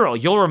that hero.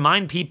 You'll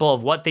remind people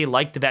of what they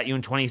liked about you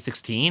in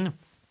 2016.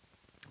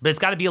 But it's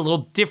got to be a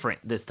little different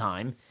this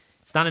time.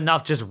 It's not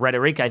enough just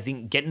rhetoric. I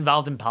think get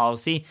involved in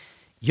policy.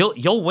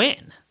 you'll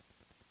win.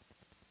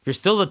 You're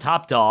still the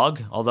top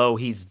dog, although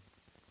he's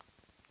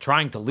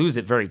trying to lose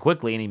it very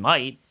quickly, and he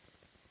might.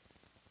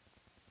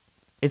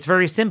 It's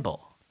very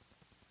simple.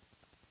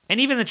 And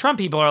even the Trump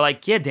people are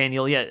like, yeah,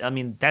 Daniel, yeah, I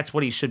mean, that's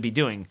what he should be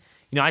doing.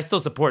 You know, I still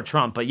support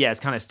Trump, but yeah, it's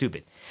kind of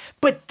stupid.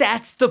 But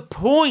that's the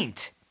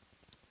point.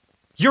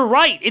 You're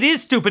right, it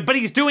is stupid, but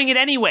he's doing it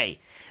anyway.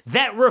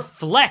 That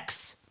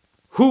reflects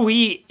who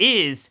he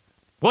is,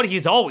 what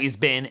he's always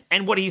been,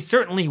 and what he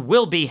certainly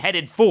will be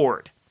headed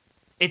forward.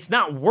 It's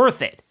not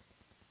worth it.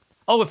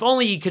 Oh, if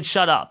only he could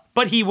shut up.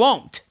 But he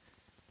won't.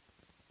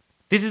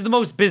 This is the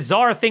most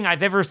bizarre thing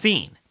I've ever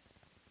seen.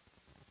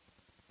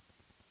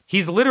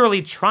 He's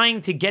literally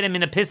trying to get him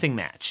in a pissing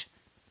match.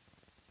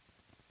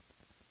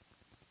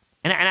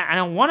 And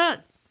I want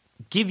to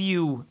give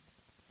you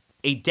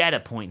a data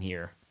point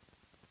here,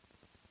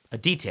 a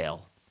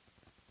detail,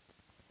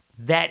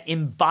 that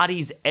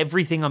embodies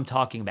everything I'm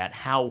talking about.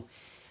 How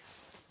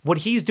what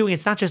he's doing,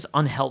 it's not just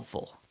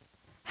unhelpful,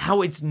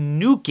 how it's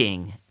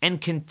nuking and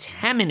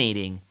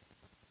contaminating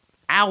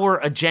our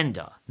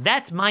agenda.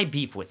 That's my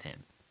beef with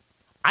him.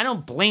 I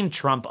don't blame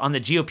Trump on the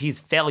GOP's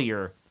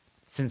failure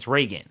since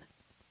Reagan.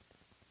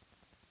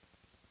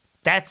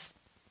 That's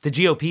the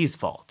GOP's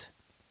fault.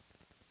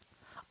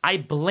 I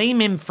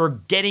blame him for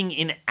getting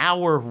in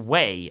our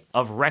way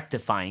of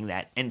rectifying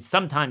that and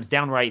sometimes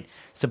downright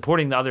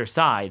supporting the other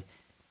side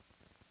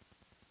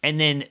and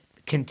then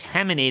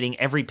contaminating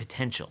every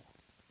potential.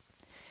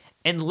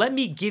 And let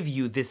me give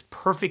you this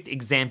perfect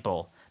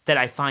example that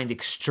I find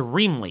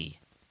extremely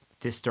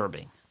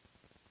disturbing.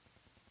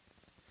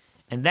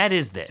 And that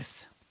is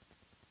this.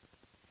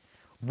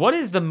 What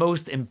is the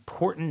most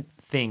important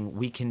thing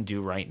we can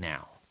do right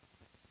now?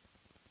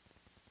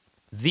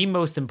 The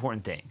most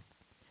important thing.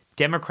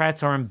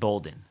 Democrats are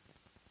emboldened.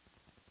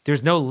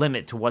 There's no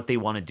limit to what they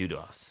want to do to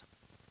us.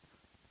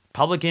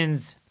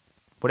 Republicans,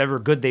 whatever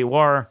good they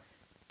were,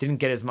 didn't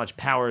get as much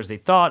power as they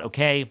thought.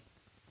 Okay.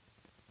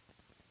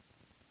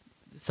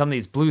 Some of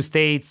these blue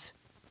states,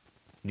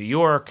 New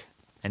York,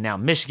 and now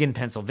Michigan,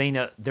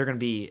 Pennsylvania, they're going to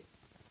be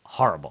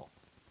horrible.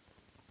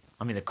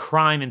 I mean, the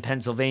crime in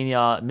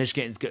Pennsylvania,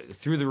 Michigan is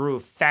through the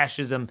roof.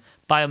 Fascism,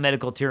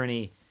 biomedical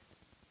tyranny.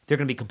 They're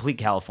going to be complete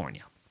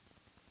California.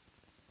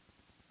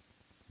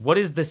 What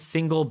is the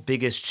single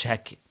biggest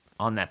check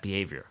on that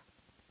behavior?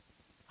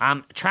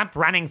 Trump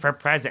running for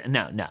president.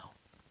 No.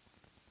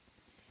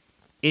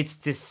 It's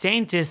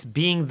DeSantis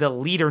being the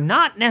leader,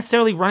 not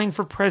necessarily running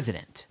for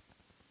president.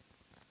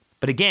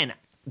 But again,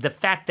 the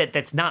fact that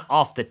that's not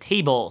off the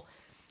table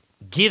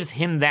gives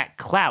him that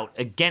clout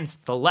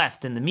against the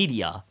left and the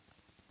media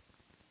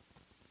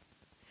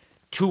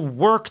to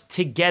work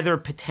together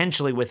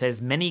potentially with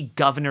as many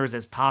governors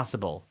as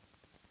possible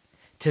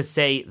to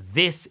say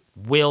this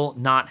will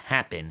not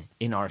happen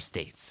in our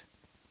states.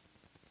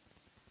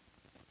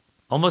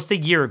 Almost a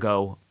year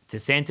ago,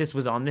 DeSantis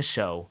was on this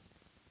show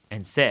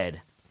and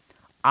said,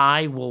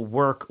 I will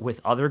work with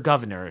other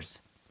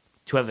governors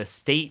to have a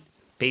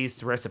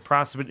state-based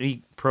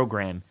reciprocity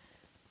program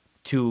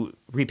to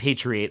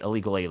repatriate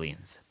illegal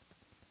aliens.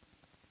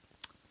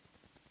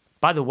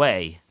 By the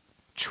way,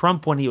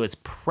 Trump, when he was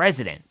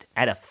president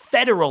at a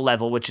federal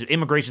level, which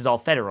immigration is all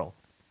federal,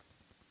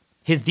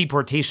 his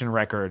deportation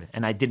record,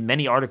 and I did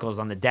many articles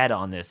on the data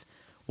on this,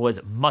 was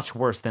much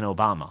worse than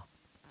Obama,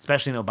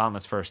 especially in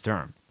Obama's first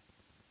term.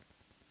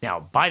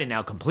 Now, Biden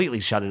now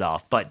completely shut it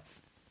off, but,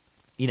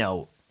 you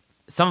know,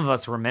 some of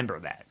us remember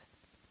that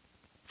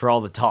for all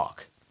the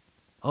talk.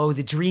 Oh,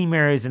 the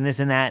dreamers and this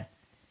and that.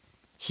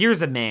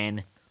 Here's a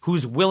man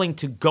who's willing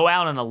to go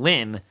out on a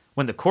limb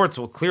when the courts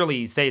will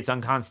clearly say it's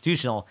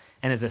unconstitutional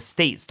and as a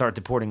state start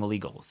deporting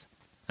illegals.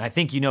 And I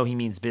think you know he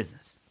means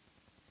business.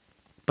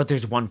 But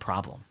there's one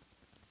problem.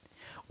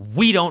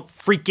 We don't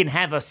freaking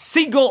have a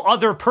single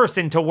other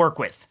person to work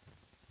with.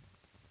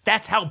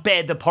 That's how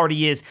bad the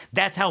party is.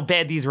 That's how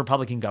bad these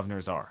Republican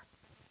governors are.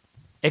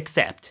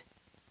 Except,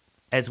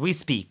 as we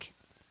speak,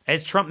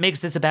 as Trump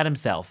makes this about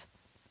himself,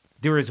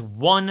 there is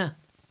one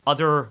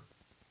other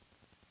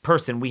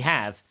person we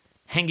have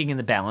hanging in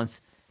the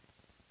balance,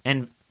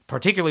 and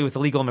particularly with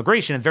illegal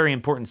immigration, a very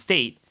important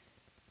state,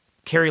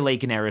 Kari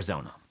Lake in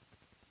Arizona.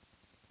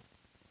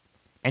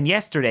 And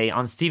yesterday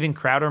on Steven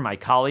Crowder, my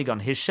colleague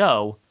on his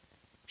show,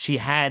 she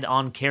had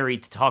on Kari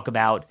to talk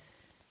about,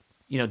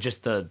 you know,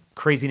 just the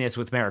craziness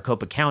with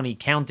Maricopa County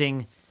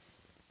counting,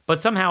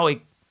 but somehow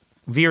it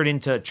veered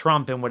into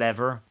Trump and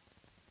whatever.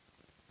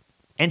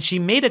 And she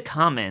made a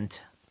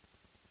comment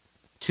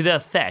to the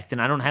effect,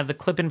 and I don't have the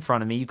clip in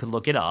front of me, you could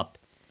look it up,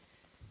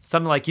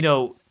 something like, you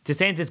know,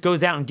 DeSantis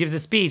goes out and gives a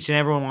speech and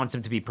everyone wants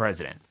him to be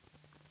president.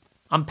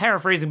 I'm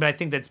paraphrasing, but I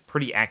think that's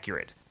pretty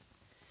accurate.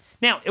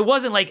 Now, it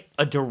wasn't like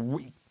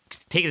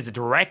take it as a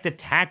direct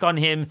attack on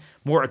him,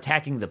 more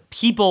attacking the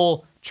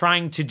people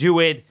trying to do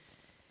it.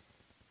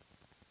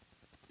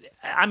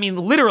 I mean,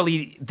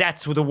 literally,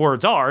 that's what the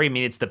words are. I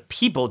mean, it's the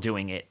people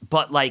doing it.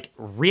 But, like,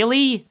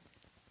 really?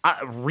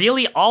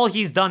 Really? All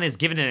he's done is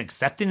given an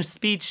acceptance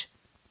speech?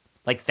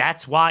 Like,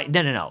 that's why?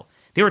 No.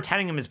 They were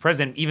touting him as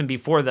president even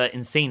before the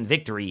insane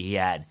victory he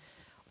had.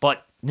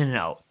 But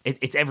No.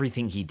 It's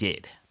everything he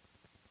did.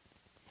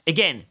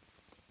 Again,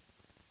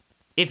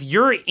 if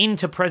you're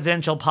into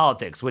presidential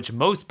politics, which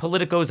most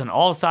politicos on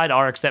all sides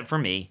are except for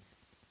me,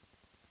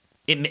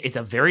 it's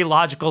a very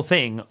logical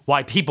thing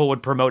why people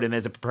would promote him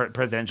as a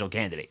presidential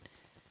candidate.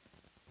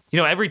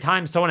 Every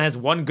time someone has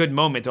one good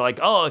moment, they're like,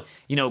 oh,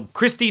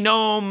 Kristi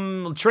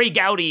Noem, Trey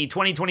Gowdy,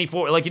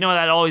 2024. Like,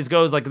 that always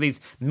goes, like,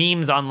 these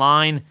memes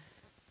online.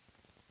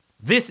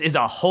 This is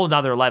a whole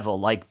nother level,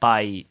 like,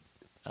 by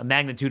a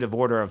magnitude of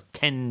order of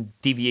 10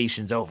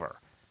 deviations over.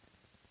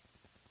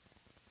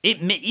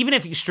 Even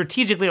if you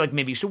strategically, like,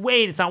 maybe you should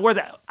wait, it's not worth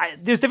it.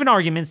 There's different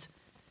arguments.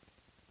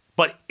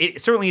 But it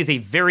certainly is a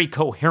very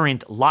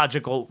coherent,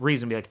 logical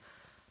reason to be like,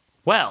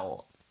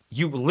 well,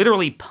 you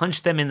literally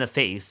punched them in the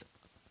face,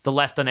 the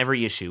left on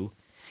every issue.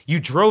 You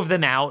drove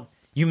them out.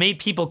 You made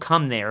people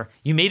come there.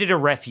 You made it a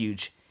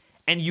refuge.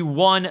 And you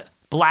won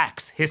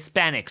blacks,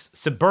 Hispanics,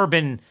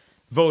 suburban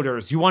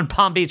voters. You won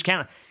Palm Beach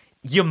County.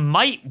 You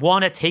might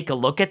want to take a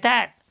look at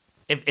that.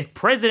 If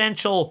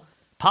presidential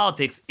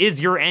politics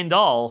is your end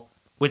all,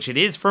 which it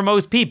is for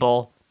most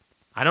people,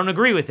 I don't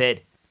agree with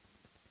it.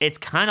 It's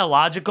kind of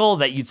logical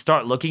that you'd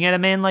start looking at a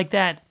man like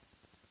that.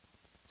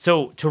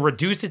 So to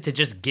reduce it to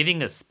just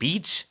giving a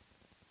speech?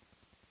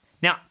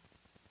 Now,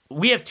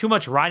 we have too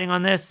much riding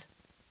on this.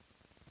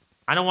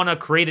 I don't want to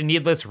create a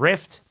needless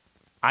rift.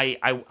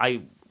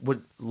 I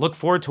would look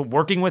forward to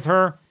working with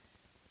her.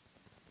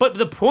 But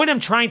the point I'm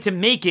trying to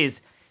make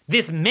is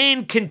this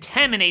man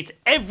contaminates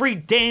every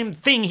damn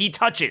thing he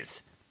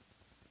touches.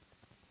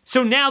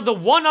 So now the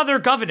one other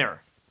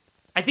governor,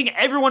 I think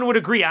everyone would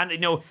agree on,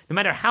 no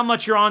matter how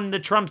much you're on the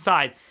Trump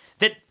side,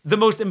 that the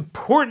most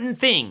important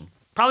thing,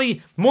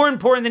 probably more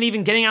important than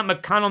even getting out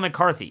McConnell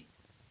McCarthy,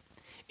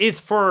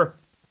 is for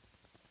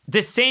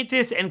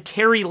DeSantis and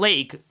Kari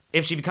Lake,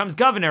 if she becomes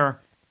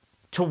governor,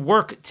 to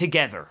work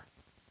together.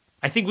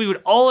 I think we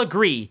would all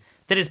agree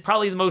that is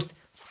probably the most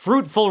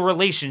fruitful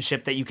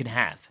relationship that you can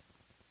have.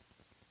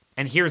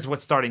 And here's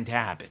what's starting to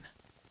happen.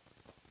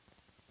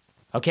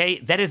 Okay?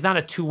 That is not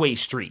a two-way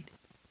street.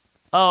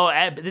 Oh,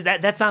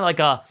 that's not like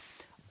a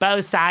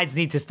both sides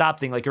need to stop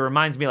thing. Like, it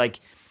reminds me like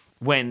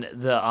when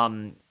the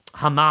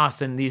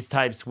Hamas and these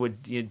types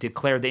would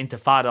declare the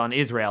intifada on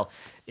Israel.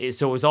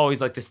 So it was always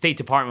like the State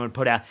Department would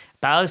put out,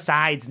 both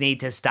sides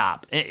need to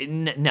stop.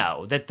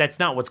 No, that's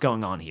not what's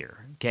going on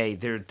here. Okay?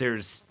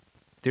 There's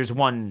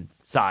one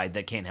side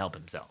that can't help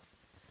himself.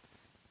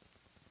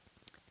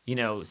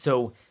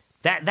 So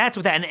that's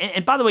what that...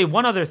 And by the way,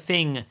 one other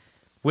thing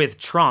with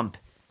Trump,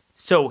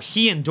 so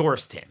he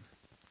endorsed him.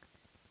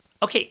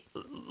 Okay,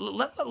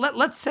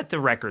 let's set the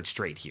record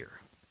straight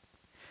here.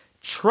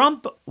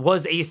 Trump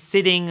was a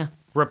sitting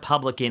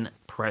Republican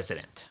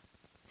president.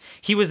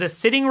 He was a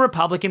sitting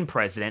Republican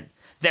president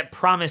that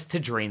promised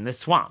to drain the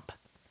swamp,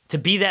 to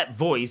be that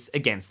voice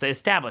against the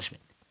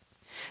establishment.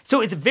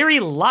 So it's very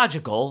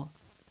logical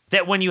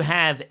that when you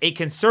have a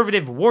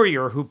conservative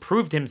warrior who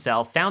proved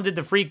himself, founded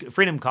the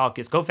Freedom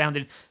Caucus,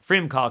 co-founded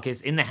Freedom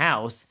Caucus in the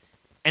House,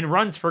 and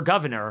runs for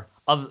governor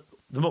of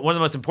one of the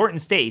most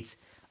important states,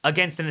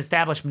 against an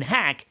establishment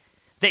hack,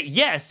 that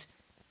yes,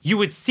 you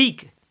would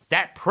seek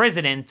that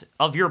president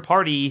of your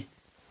party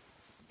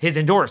his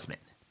endorsement.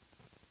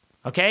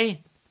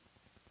 Okay?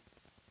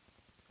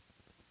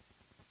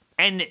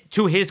 And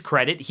to his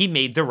credit, he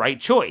made the right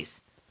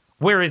choice.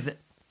 Whereas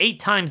 8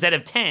 times out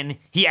of 10,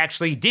 he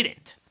actually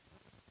didn't.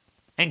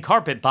 And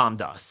carpet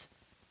bombed us.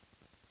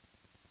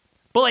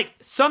 But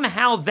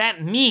somehow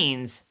that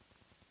means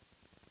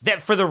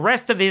that for the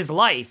rest of his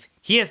life,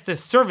 he has to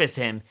service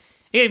him.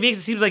 It makes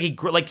it seem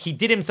like he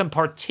did him some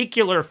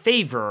particular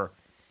favor,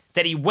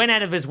 that he went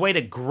out of his way to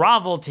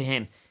grovel to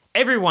him.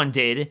 Everyone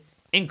did,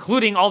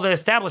 including all the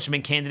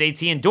establishment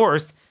candidates he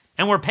endorsed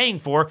and were paying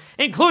for,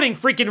 including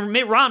freaking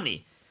Mitt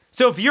Romney.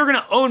 So if you're going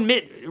to own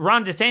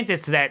Ron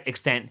DeSantis to that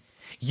extent,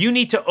 you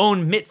need to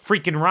own Mitt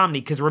freaking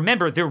Romney, because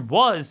remember, there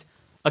was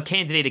a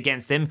candidate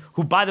against him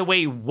who, by the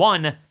way,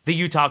 won the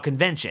Utah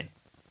convention.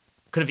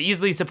 Could have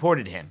easily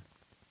supported him.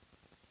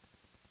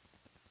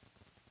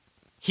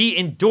 He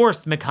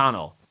endorsed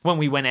McConnell when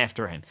we went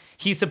after him.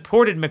 He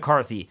supported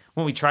McCarthy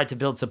when we tried to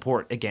build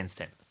support against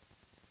him.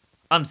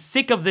 I'm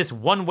sick of this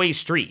one-way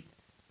street.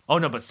 Oh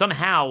no, but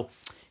somehow,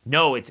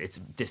 no, it's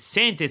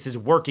DeSantis is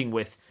working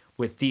with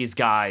these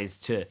guys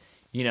to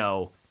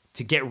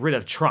get rid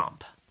of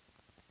Trump.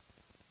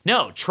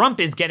 No, Trump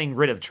is getting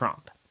rid of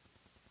Trump.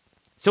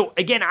 So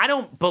again, I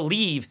don't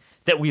believe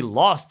that we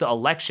lost the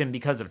election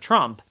because of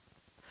Trump,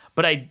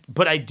 but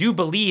I do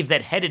believe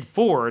that headed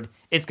forward,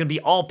 it's going to be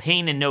all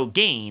pain and no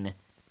gain.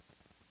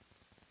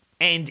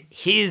 And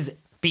his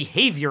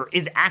behavior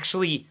is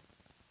actually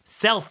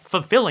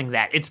self-fulfilling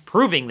that. It's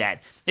proving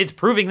that. It's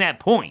proving that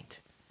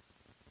point.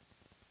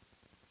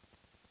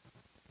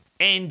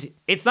 And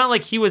it's not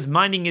like he was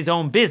minding his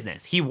own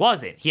business. He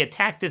wasn't. He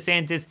attacked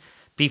DeSantis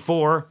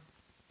before.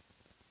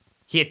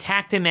 He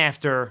attacked him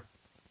after.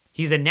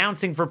 He's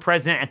announcing for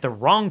president at the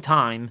wrong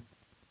time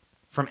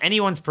from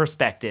anyone's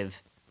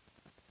perspective.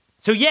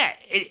 So yeah,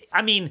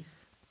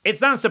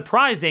 it's not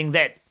surprising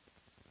that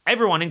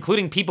everyone,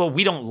 including people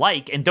we don't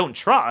like and don't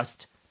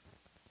trust.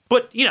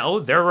 But,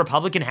 they're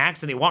Republican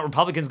hacks and they want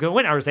Republicans to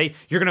win. I would say,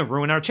 you're going to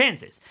ruin our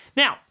chances.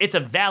 Now, it's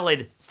a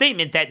valid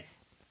statement that,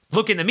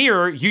 look in the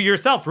mirror, you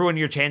yourself ruin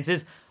your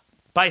chances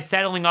by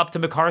settling up to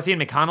McCarthy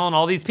and McConnell and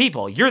all these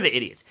people. You're the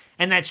idiots.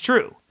 And that's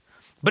true.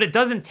 But it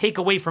doesn't take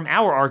away from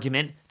our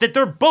argument that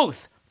they're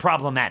both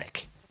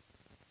problematic.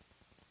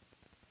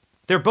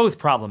 They're both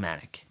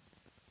problematic.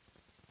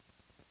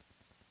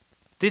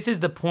 This is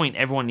the point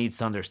everyone needs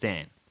to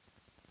understand.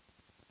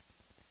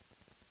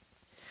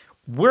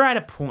 We're at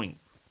a point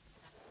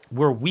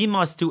where we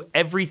must do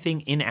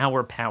everything in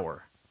our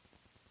power,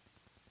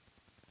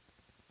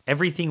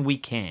 everything we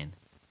can,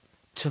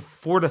 to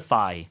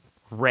fortify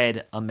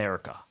Red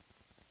America,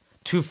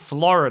 to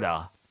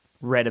Florida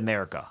Red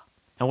America.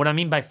 And what I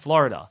mean by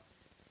Florida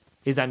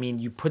is,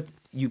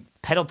 you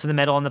pedal to the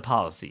metal on the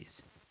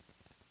policies,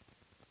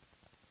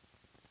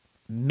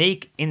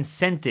 make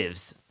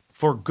incentives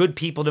for good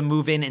people to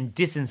move in and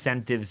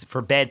disincentives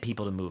for bad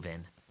people to move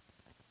in.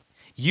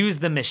 Use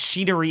the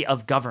machinery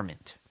of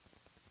government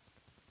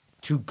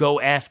to go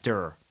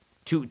after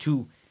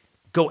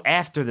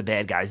the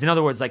bad guys. In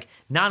other words,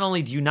 not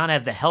only do you not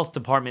have the health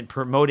department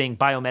promoting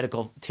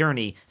biomedical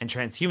tyranny and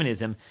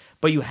transhumanism,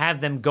 but you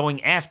have them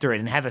going after it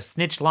and have a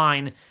snitch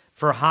line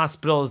for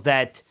hospitals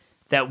that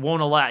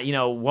won't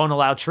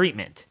allow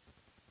treatment.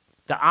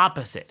 The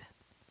opposite.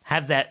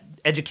 Have that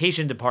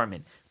education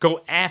department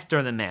go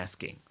after the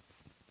masking.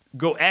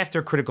 Go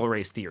after critical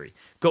race theory.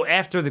 Go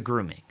after the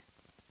grooming.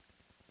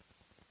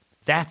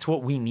 That's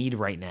what we need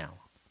right now.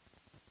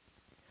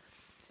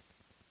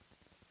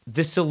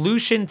 The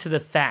solution to the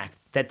fact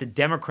that the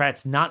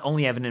Democrats not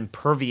only have an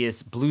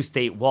impervious blue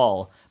state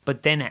wall,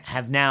 but then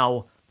have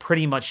now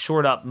pretty much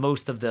shored up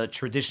most of the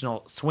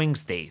traditional swing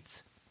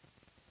states,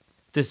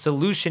 the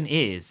solution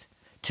is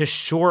to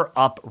shore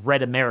up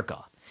Red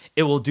America.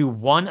 It will do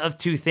one of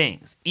two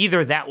things.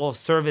 Either that will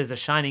serve as a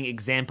shining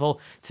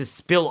example to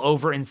spill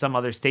over in some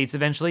other states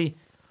eventually,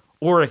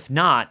 or if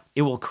not,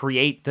 it will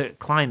create the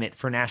climate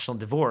for national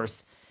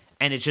divorce,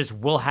 and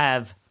we'll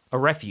have a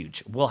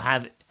refuge. We'll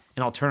have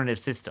an alternative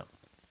system.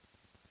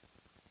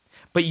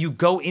 But you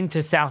go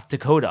into South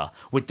Dakota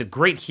with the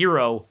great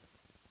hero,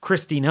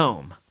 Kristi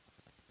Noem,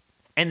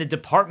 and the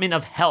Department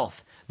of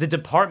Health, the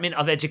Department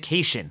of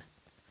Education,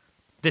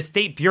 the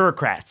state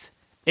bureaucrats.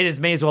 It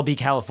may as well be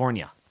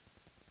California.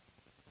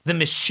 The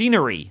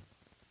machinery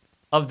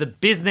of the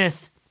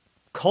business,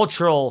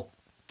 cultural,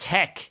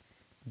 tech,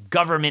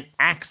 government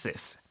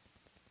axis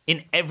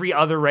in every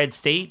other red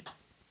state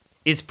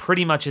is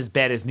pretty much as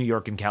bad as New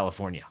York and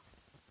California.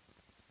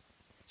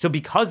 So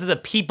because of the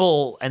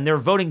people and their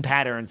voting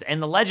patterns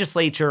and the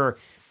legislature,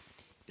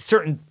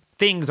 certain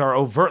things are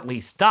overtly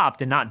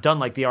stopped and not done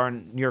like they are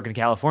in New York and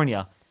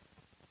California.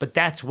 But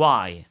that's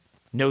why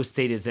no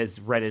state is as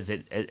red as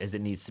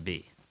it needs to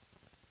be.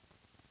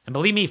 And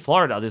believe me,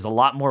 Florida, there's a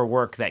lot more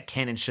work that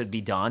can and should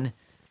be done.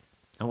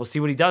 And we'll see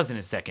what he does in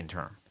his second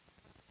term.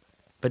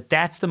 But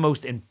that's the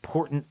most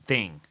important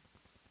thing.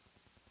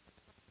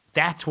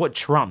 That's what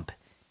Trump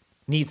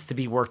needs to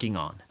be working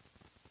on.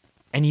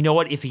 And you know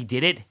what? If he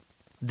did it,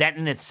 that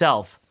in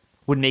itself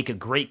would make a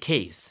great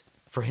case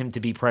for him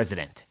to be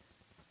president.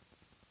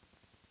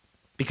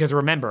 Because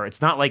remember,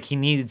 it's not like he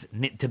needs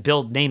to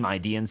build name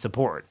ID and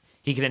support.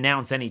 He can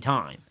announce any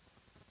time.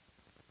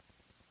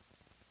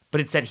 But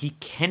it's that he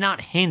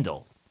cannot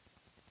handle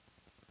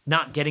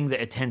not getting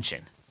the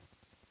attention.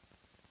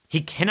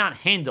 He cannot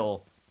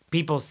handle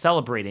people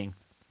celebrating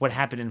what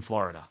happened in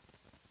Florida.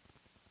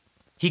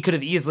 He could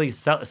have easily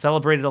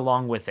celebrated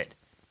along with it.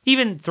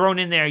 Even thrown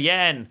in there,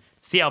 and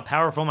see how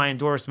powerful my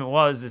endorsement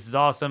was. This is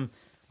awesome,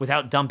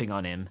 without dumping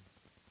on him.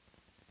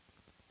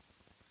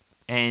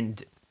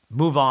 And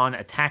move on,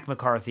 attack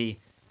McCarthy,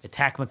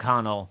 attack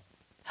McConnell,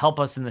 help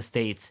us in the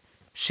states,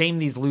 shame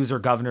these loser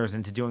governors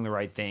into doing the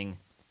right thing.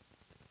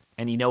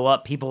 And you know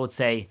what? People would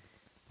say,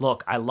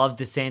 look, I love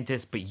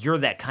DeSantis, but you're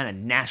that kind of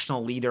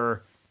national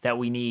leader that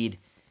we need.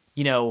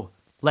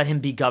 Let him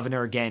be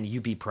governor again,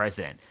 you be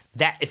president.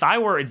 That if I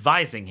were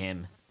advising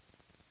him,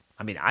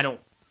 I don't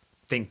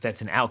think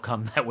that's an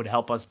outcome that would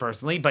help us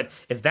personally, but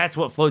if that's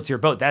what floats your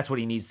boat, that's what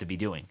he needs to be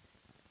doing.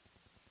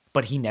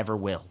 But he never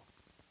will.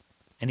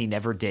 And he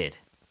never did.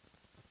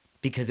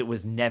 Because it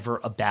was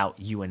never about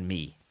you and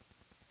me.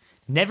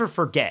 Never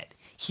forget,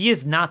 he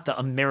is not the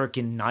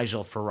American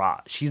Nigel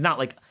Farage. He's not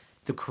like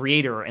the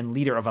creator and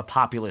leader of a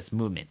populist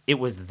movement. It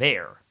was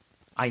there.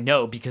 I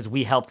know because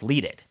we helped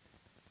lead it.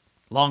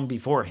 Long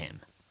before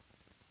him.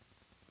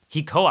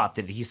 He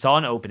co-opted it. He saw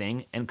an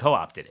opening and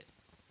co-opted it.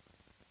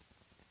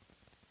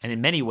 And in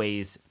many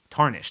ways,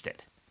 tarnished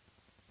it.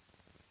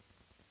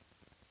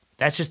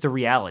 That's just the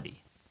reality.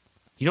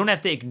 You don't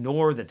have to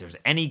ignore that there's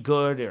any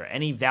good or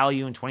any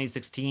value in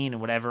 2016 and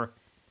whatever.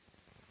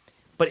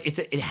 But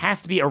it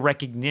has to be a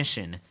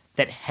recognition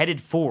that headed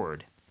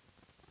forward,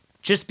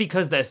 just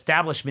because the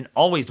establishment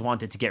always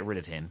wanted to get rid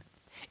of him,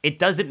 it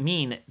doesn't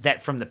mean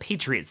that from the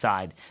Patriot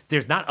side,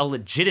 there's not a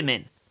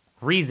legitimate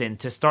reason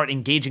to start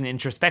engaging in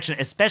introspection,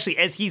 especially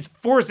as he's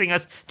forcing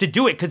us to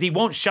do it because he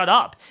won't shut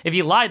up. If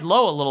he lied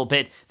low a little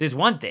bit, there's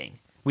one thing.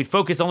 We'd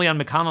focus only on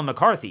McConnell and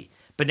McCarthy.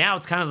 But now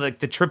it's kind of like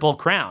the triple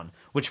crown,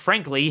 which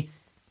frankly,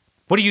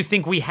 what do you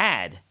think we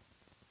had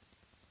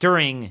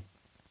during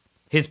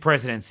his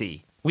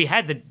presidency? We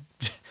had the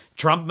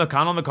Trump,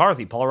 McConnell,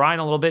 McCarthy, Paul Ryan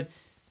a little bit.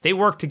 They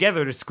worked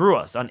together to screw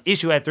us on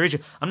issue after issue.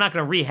 I'm not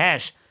going to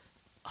rehash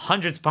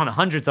hundreds upon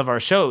hundreds of our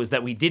shows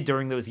that we did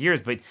during those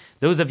years, but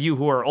those of you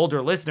who are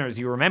older listeners,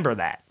 you remember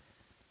that.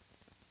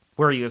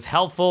 Where he was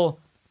helpful,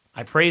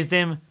 I praised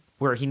him.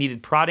 Where he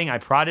needed prodding, I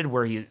prodded.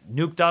 Where he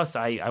nuked us,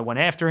 I went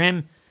after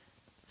him.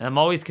 And I'm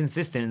always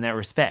consistent in that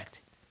respect.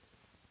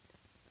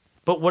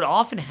 But what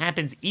often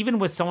happens, even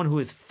with someone who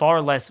is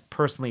far less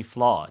personally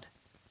flawed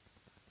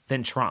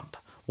than Trump,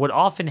 what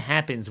often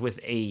happens with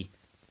a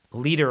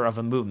leader of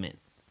a movement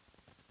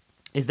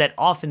is that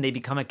often they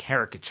become a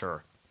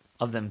caricature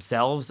of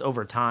themselves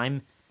over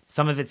time.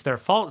 Some of it's their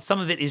fault. Some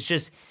of it is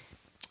just,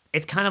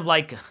 it's kind of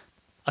like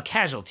a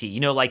casualty. You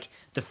know, like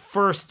the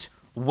first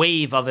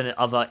wave of an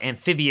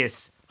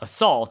amphibious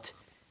assault,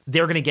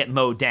 they're going to get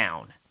mowed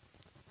down.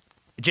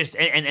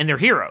 And they're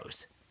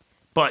heroes.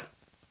 But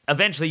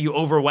eventually you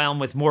overwhelm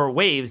with more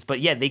waves, but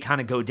yeah, they kind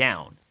of go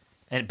down.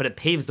 But it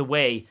paves the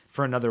way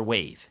for another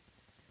wave.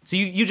 So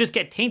you just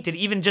get tainted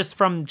even just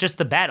from just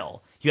the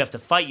battle. You have to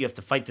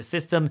fight the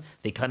system,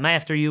 they come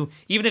after you.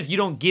 Even if you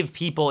don't give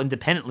people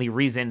independently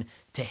reason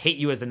to hate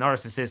you as a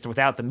narcissist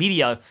without the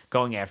media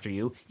going after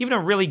you, even a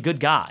really good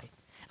guy.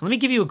 And let me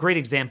give you a great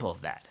example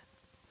of that.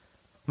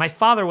 My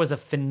father was a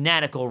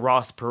fanatical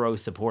Ross Perot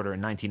supporter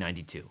in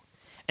 1992.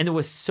 And there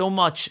was so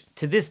much,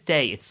 to this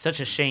day, it's such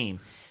a shame,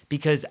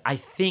 because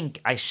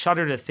I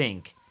shudder to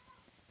think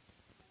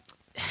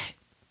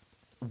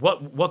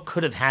what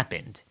could have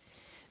happened.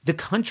 The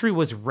country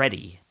was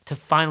ready to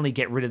finally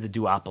get rid of the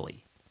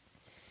duopoly.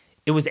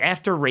 It was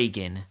after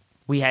Reagan.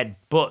 We had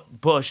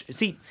Bush.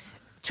 See,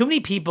 too many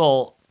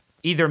people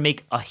either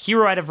make a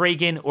hero out of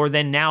Reagan or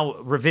then now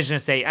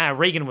revisionists say,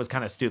 Reagan was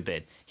kind of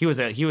stupid. He was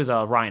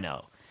a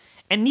rhino.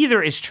 And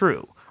neither is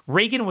true.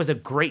 Reagan was a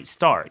great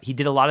start. He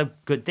did a lot of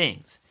good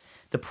things.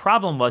 The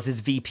problem was his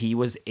VP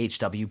was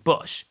H.W.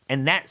 Bush,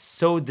 and that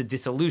sowed the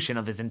dissolution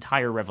of his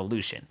entire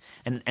revolution,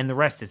 and the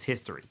rest is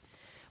history.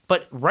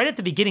 But right at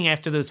the beginning,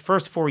 after those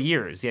first 4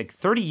 years, like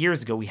 30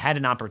 years ago, we had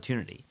an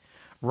opportunity.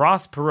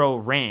 Ross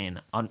Perot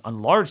ran on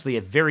largely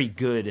a very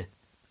good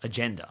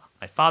agenda.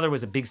 My father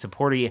was a big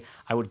supporter.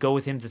 I would go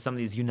with him to some of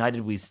these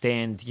United We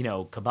Stand,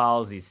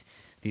 cabals,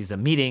 these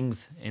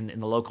meetings in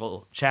the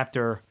local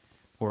chapter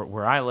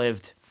where I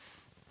lived.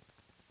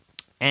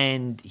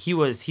 And he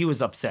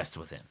was obsessed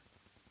with him.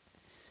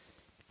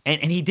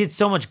 And he did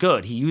so much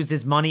good. He used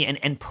his money.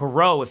 And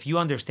Perot, if you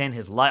understand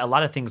his life, a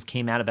lot of things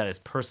came out about his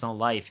personal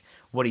life,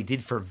 what he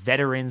did for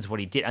veterans, what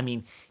he did. I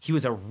mean, he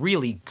was a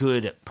really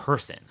good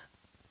person.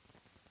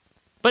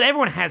 But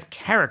everyone has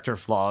character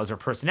flaws or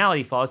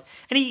personality flaws.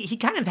 And he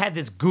kind of had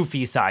this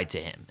goofy side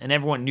to him. And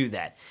everyone knew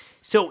that.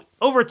 So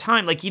over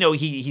time,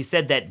 he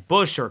said that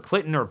Bush or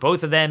Clinton or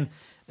both of them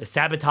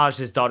sabotaged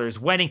his daughter's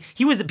wedding.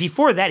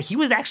 Before that, he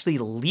was actually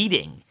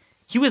leading.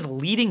 He was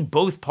leading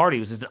both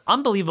parties. It was an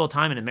unbelievable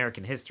time in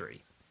American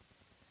history.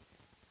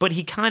 But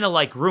he kind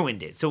of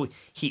ruined it. So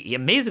he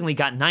amazingly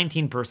got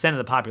 19% of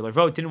the popular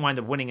vote, didn't wind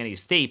up winning any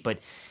state, but,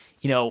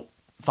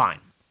 fine.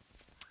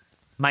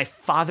 My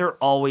father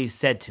always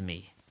said to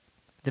me,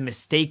 the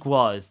mistake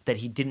was that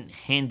he didn't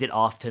hand it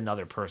off to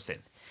another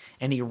person.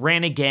 And he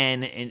ran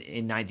again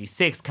in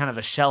 96, kind of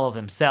a shell of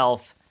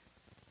himself.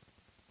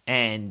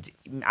 And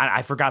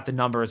I forgot the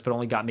numbers, but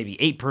only got maybe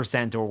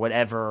 8% or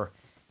whatever.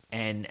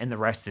 And the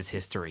rest is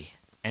history.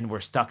 And we're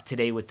stuck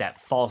today with that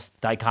false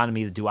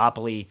dichotomy, the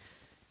duopoly,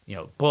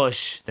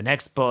 Bush, the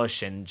next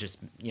Bush, and just,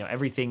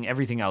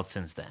 everything else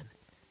since then.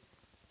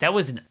 That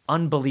was an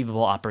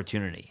unbelievable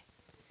opportunity.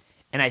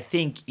 And I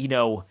think,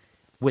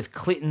 with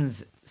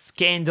Clinton's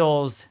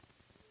scandals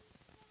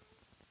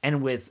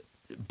and with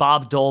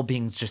Bob Dole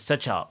being just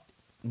such a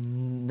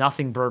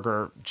nothing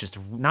burger, just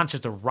not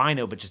just a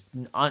rhino, but just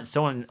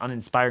so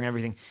uninspiring and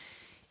everything,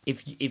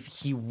 if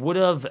he would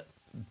have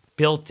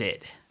built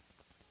it.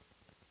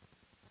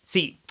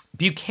 See,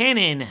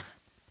 Buchanan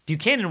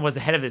was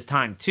ahead of his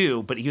time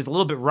too, but he was a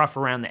little bit rough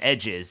around the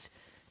edges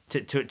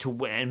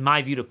to in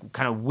my view, to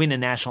kind of win a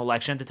national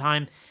election at the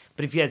time.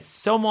 But if you had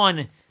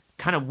someone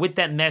kind of with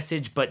that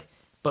message, but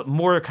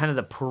more kind of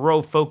the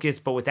Perot focus,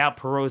 but without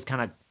Perot's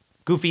kind of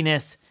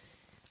goofiness,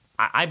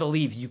 I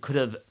believe you could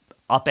have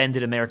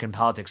upended American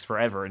politics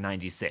forever in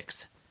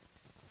 96.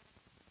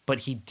 But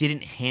he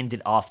didn't hand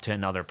it off to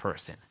another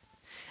person.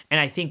 And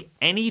I think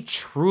any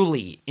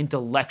truly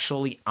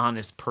intellectually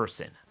honest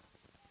person,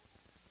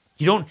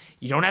 you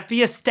don't have to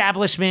be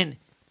establishment.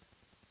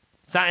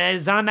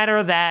 It's not a matter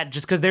of that.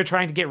 Just because they're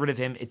trying to get rid of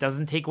him, it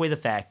doesn't take away the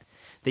fact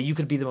that you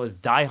could be the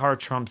most diehard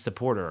Trump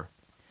supporter.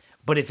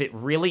 But if it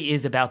really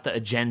is about the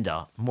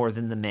agenda more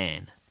than the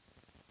man,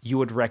 you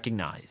would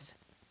recognize,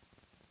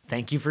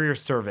 thank you for your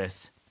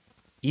service.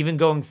 Even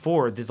going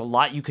forward, there's a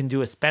lot you can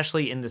do,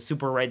 especially in the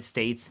super red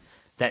states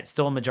that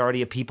still a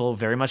majority of people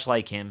very much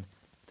like him.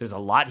 There's a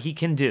lot he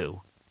can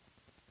do.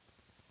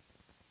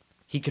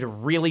 He could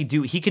really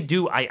do,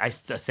 I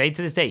say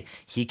to this day,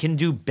 he can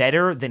do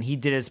better than he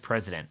did as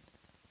president.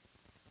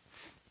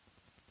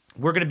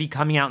 We're going to be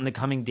coming out in the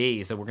coming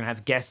days, and we're going to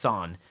have guests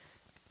on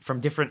from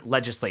different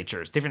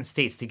legislatures, different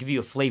states, to give you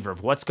a flavor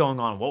of what's going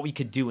on, what we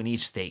could do in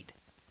each state.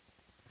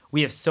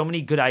 We have so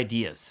many good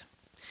ideas.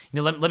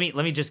 Let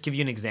me just give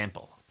you an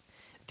example.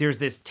 There's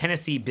this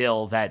Tennessee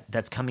bill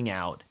that's coming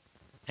out,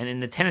 and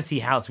in the Tennessee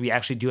House, we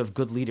actually do have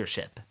good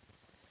leadership.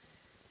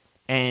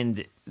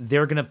 And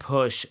they're going to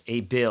push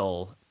a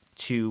bill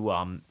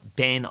to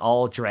ban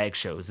all drag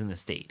shows in the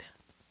state.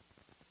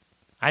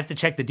 I have to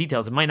check the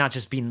details. It might not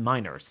just be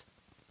minors.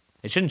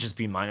 It shouldn't just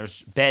be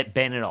minors.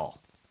 Ban it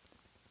all.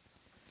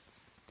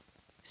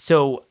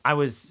 So I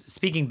was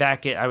texting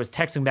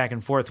back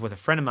and forth with a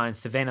friend of mine,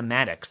 Savannah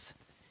Maddox,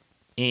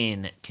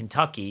 in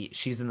Kentucky.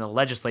 She's in the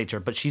legislature,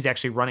 but she's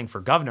actually running for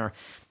governor.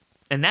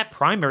 And that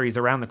primary is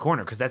around the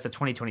corner because that's a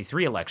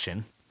 2023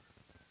 election.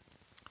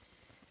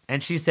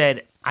 And she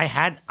said,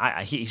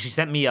 she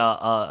sent me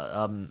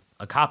a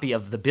copy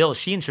of the bill.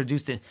 She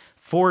introduced it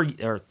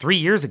 3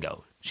 years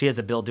ago. She has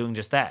a bill doing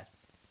just that.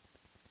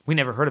 We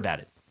never heard about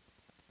it.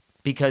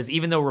 Because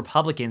even though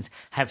Republicans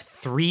have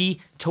 3-1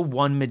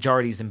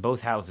 majorities in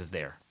both houses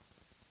there,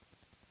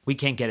 we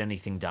can't get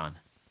anything done.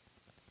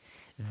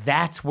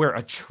 That's where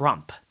a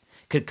Trump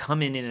could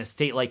come in a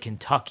state like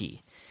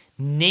Kentucky,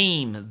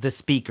 name the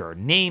speaker,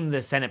 name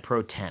the Senate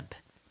pro temp,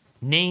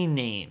 name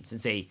names, and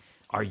say,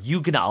 are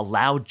you going to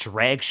allow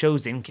drag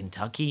shows in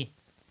Kentucky?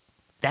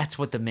 That's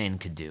what the man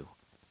could do.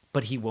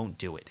 But he won't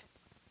do it.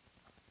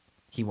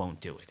 He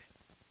won't do it.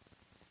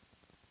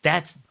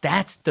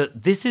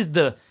 This is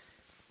the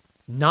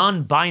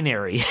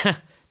non-binary,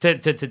 to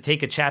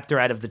take a chapter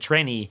out of the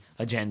tranny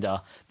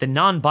agenda, the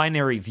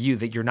non-binary view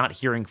that you're not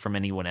hearing from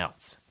anyone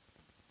else.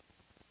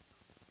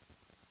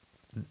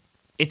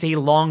 It's a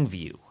long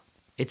view.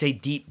 It's a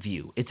deep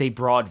view. It's a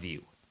broad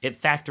view. It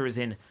factors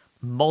in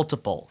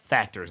multiple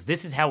factors.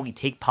 This is how we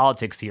take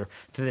politics here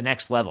to the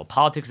next level.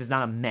 Politics is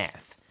not a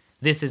math.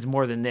 This is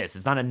more than this.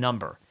 It's not a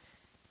number.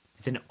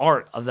 It's an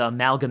art of the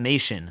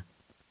amalgamation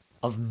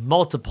of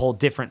multiple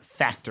different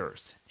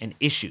factors and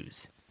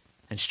issues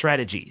and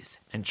strategies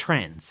and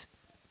trends.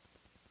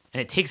 And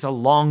it takes a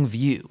long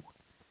view.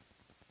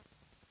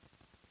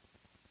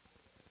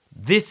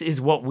 This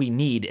is what we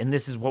need, and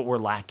this is what we're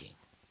lacking.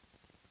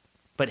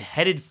 But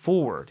headed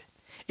forward,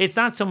 it's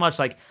not so much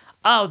like,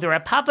 oh, the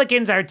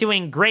Republicans are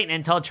doing great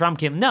until Trump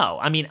came. No,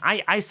 I mean,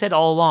 I said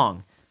all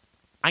along,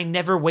 I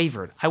never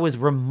wavered. I was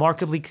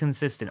remarkably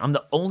consistent. I'm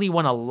the only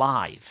one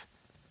alive,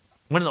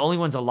 one of the only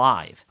ones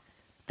alive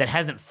that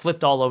hasn't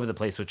flipped all over the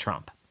place with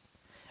Trump.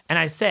 And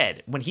I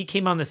said, when he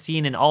came on the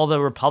scene and all the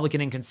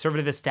Republican and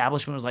conservative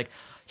establishment was like,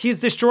 he's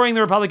destroying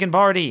the Republican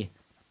Party.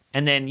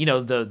 And then,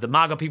 the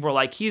MAGA people were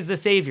like, he's the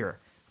savior.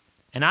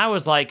 And I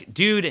was like,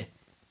 dude,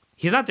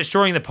 he's not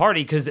destroying the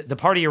party because the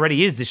party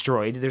already is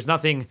destroyed. There's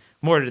nothing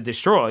more to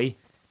destroy.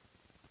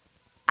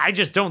 I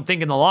just don't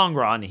think in the long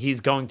run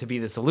he's going to be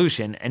the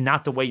solution, and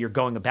not the way you're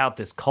going about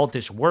this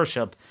cultish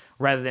worship,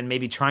 rather than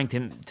maybe trying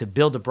to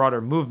build a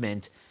broader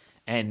movement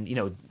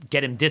and,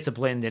 get him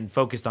disciplined and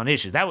focused on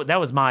issues. That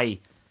was my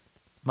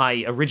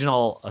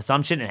original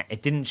assumption, and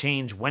it didn't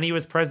change when he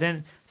was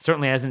president.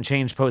 Certainly hasn't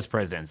changed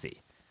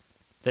post-presidency.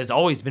 That's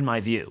always been my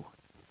view.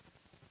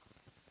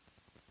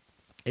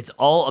 It's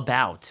all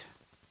about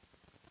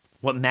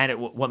what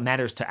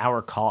matters to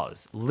our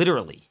cause,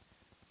 literally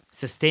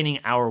sustaining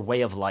our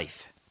way of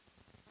life.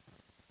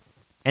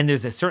 And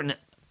there's a certain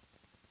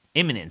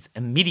imminence,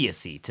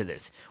 immediacy to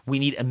this. We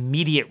need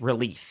immediate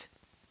relief.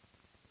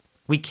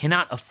 We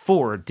cannot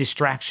afford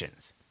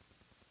distractions.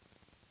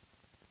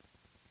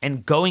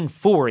 And going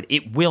forward,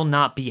 it will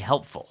not be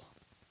helpful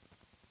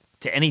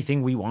to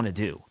anything we want to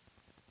do.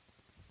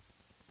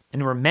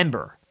 And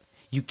remember,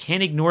 you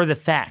can't ignore the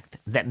fact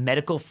that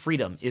medical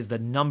freedom is the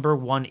number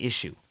one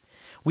issue.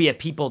 We have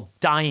people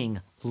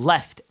dying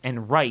left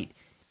and right,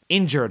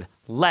 injured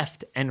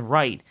left and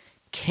right,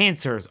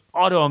 cancers,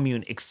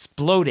 autoimmune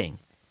exploding.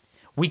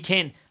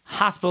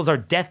 Hospitals are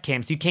death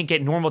camps. You can't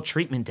get normal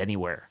treatment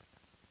anywhere.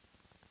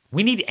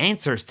 We need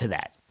answers to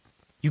that.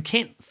 You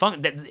can't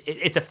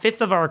it's a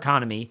fifth of our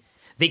economy.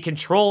 They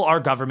control our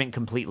government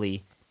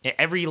completely.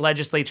 Every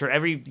legislature,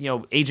 every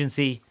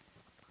agency.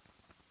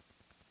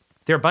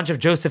 They're a bunch of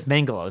Joseph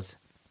Mengelas.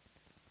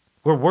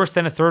 We're worse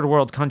than a third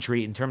world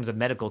country in terms of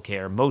medical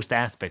care, most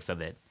aspects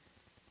of it.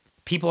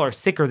 People are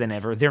sicker than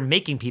ever. They're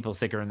making people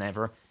sicker than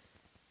ever.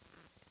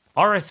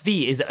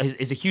 RSV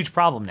is a huge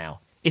problem now.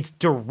 It's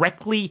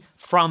directly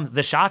from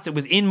the shots. It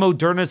was in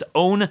Moderna's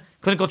own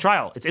clinical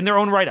trial. It's in their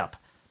own write-up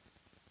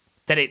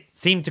that it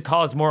seemed to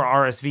cause more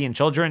RSV in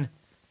children.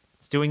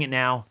 It's doing it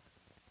now.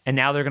 And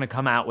now they're going to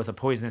come out with a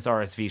poisonous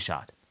RSV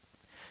shot.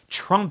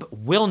 Trump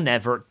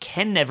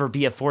can never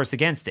be a force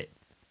against it.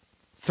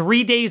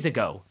 3 days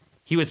ago,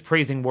 he was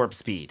praising Warp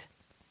Speed.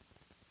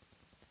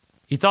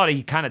 You thought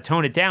he kind of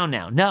toned it down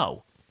now.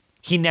 No,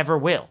 he never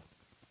will.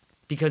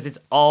 Because it's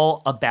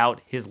all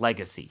about his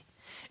legacy.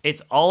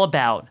 It's all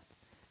about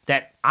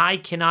that I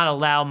cannot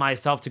allow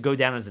myself to go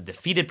down as a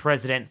defeated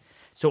president,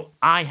 so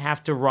I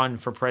have to run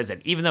for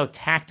president. Even though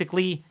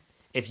tactically,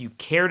 if you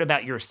cared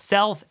about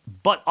yourself,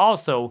 but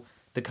also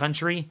the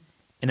country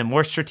in a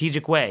more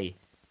strategic way,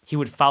 he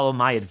would follow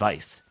my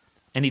advice,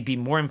 and he'd be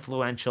more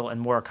influential and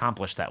more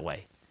accomplished that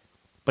way.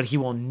 But he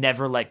will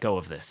never let go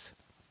of this.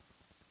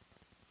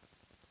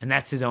 And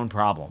that's his own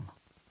problem.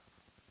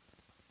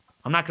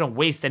 I'm not going to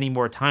waste any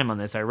more time on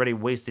this. I already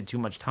wasted too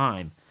much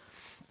time.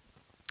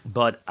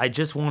 But I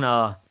just want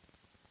to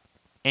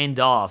end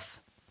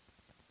off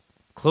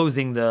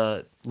closing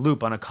the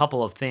loop on a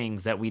couple of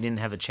things that we didn't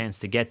have a chance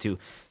to get to.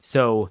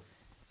 So,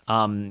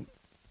 man,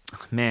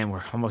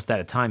 we're almost out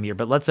of time here.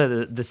 But let's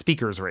say the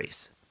speaker's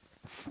race.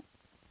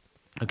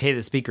 Okay,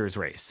 the speaker's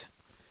race.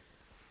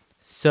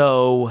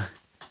 So,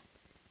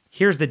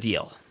 here's the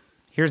deal.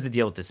 Here's the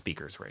deal with the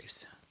speaker's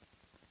race.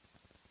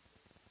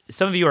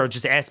 Some of you are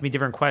just asking me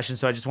different questions,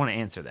 so I just want to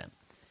answer them.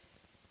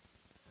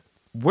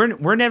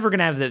 We're never going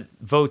to have the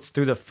votes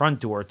through the front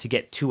door to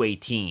get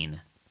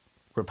 218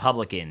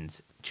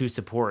 Republicans to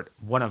support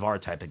one of our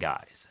type of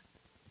guys.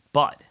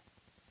 But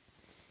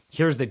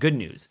here's the good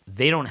news.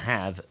 They don't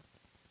have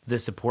the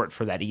support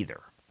for that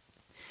either.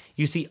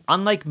 You see,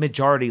 unlike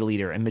majority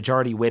leader and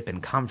majority whip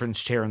and conference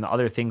chair and the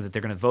other things that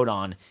they're going to vote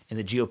on in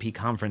the GOP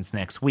conference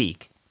next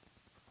week,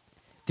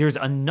 there's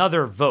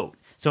another vote.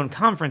 So in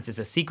conference, it's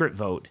a secret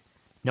vote.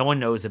 No one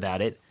knows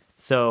about it,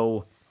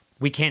 so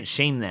we can't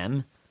shame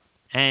them,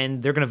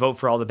 and they're going to vote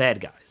for all the bad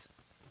guys.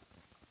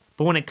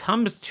 But when it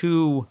comes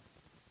to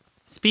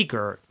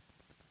speaker,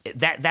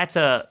 that's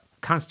a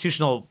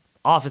constitutional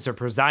officer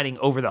presiding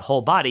over the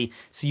whole body,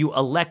 so you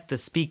elect the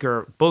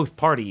speaker, both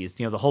parties,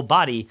 the whole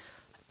body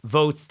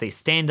votes, they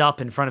stand up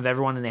in front of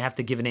everyone, and they have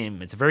to give a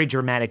name. It's a very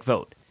dramatic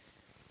vote.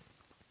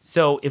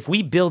 So if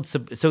we build,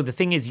 so the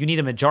thing is, you need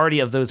a majority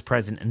of those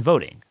present and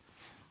voting.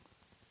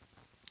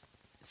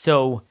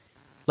 So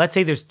let's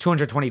say there's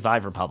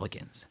 225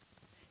 Republicans.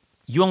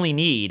 You only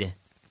need,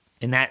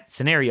 in that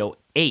scenario,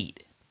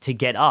 8 to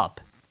get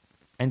up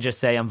and just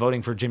say, I'm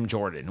voting for Jim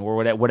Jordan or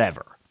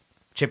whatever,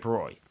 Chip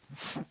Roy.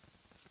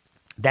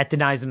 That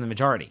denies them the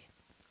majority.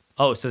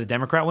 Oh, so the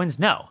Democrat wins?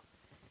 No,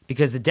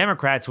 because the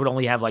Democrats would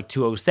only have like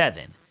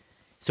 207.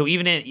 So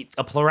even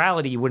a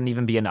plurality wouldn't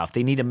even be enough.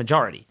 They need a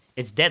majority.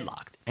 It's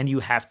deadlocked, and you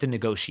have to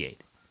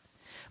negotiate.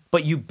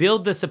 But you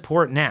build the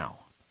support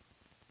now,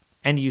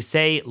 and you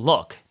say,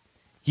 look,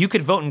 you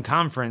could vote in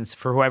conference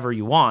for whoever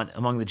you want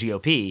among the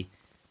GOP,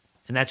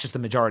 and that's just a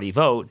majority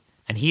vote,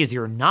 and he is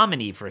your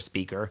nominee for a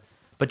speaker,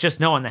 but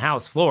just know on the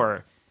House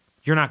floor,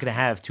 you're not going to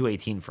have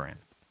 218 for him.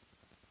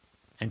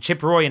 And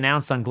Chip Roy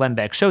announced on Glenn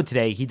Beck's show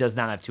today he does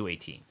not have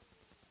 218.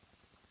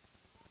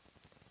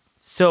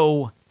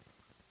 So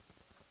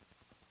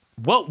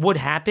what would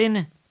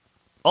happen?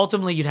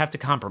 Ultimately, you'd have to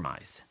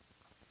compromise,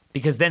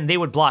 because then they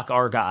would block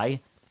our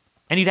guy,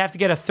 and you'd have to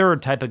get a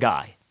third type of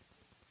guy.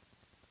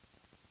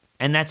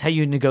 And that's how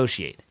you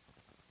negotiate.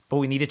 But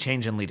we need a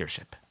change in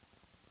leadership.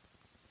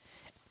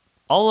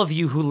 All of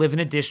you who live in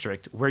a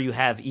district where you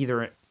have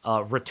either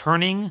a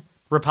returning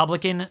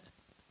Republican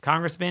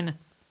congressman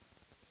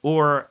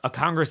or a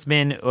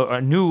congressman or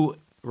a new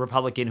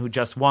Republican who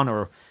just won,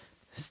 or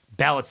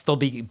ballots still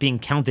being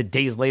counted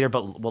days later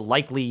but will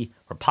likely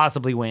or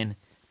possibly win,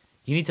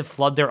 you need to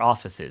flood their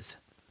offices.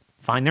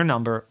 Find their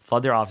number,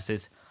 flood their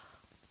offices.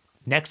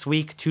 Next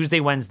week,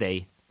 Tuesday,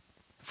 Wednesday,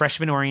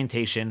 freshman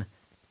orientation,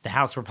 the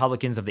House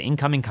Republicans of the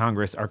incoming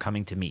Congress are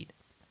coming to meet.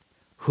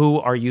 Who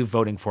are you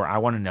voting for? I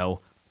want to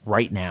know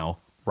right now,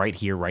 right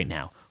here, right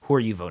now. Who are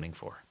you voting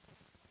for?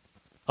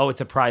 Oh,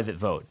 it's a private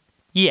vote.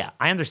 Yeah,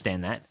 I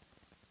understand that.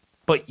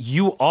 But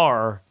you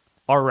are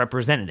our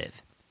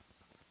representative.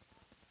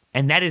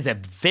 And that is a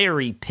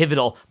very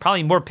pivotal,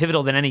 probably more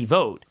pivotal than any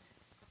vote,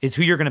 is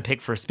who you're going to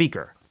pick for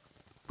speaker.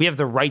 We have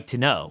the right to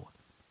know.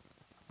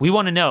 We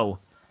want to know.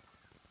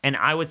 And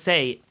I would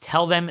say,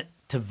 tell them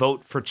to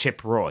vote for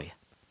Chip Roy.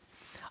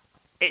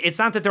 It's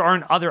not that there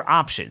aren't other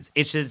options.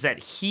 It's just that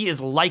he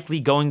is likely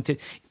going to...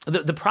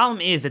 The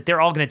problem is that they're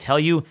all going to tell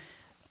you,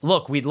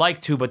 look, we'd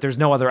like to, but there's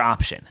no other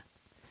option.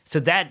 So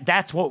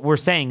that's what we're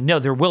saying. No,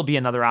 there will be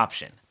another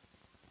option.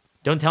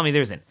 Don't tell me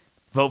there isn't.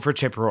 Vote for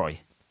Chip Roy.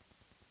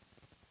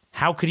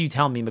 How could you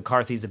tell me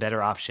McCarthy's a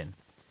better option?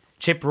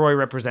 Chip Roy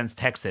represents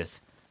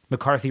Texas.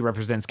 McCarthy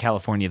represents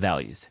California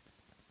values.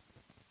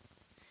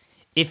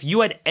 If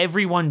you had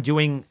everyone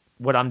doing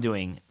what I'm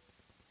doing,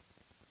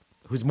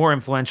 who's more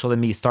influential than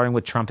me, starting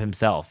with Trump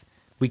himself,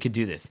 we could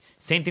do this.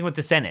 Same thing with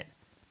the Senate.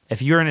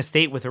 If you're in a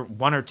state with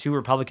 1 or 2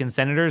 Republican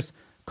senators,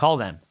 call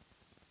them.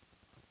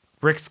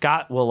 Rick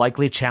Scott will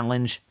likely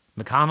challenge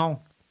McConnell.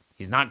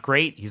 He's not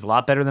great. He's a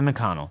lot better than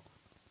McConnell.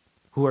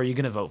 Who are you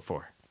going to vote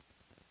for?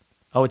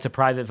 Oh, it's a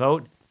private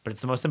vote, but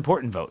it's the most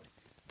important vote.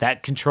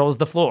 That controls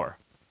the floor.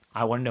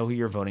 I want to know who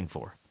you're voting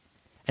for.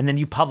 And then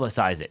you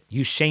publicize it.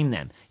 You shame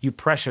them. You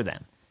pressure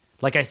them.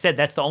 Like I said,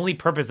 that's the only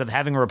purpose of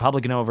having a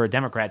Republican over a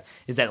Democrat,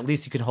 is that at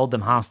least you can hold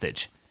them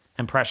hostage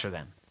and pressure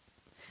them.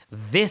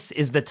 This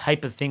is the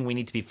type of thing we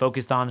need to be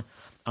focused on.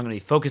 I'm going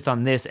to be focused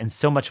on this and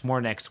so much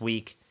more next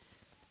week.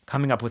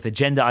 coming up with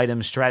agenda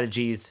items,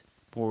 strategies.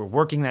 We're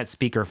working that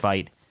speaker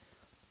fight.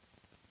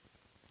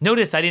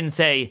 Notice I didn't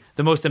say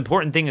the most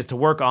important thing is to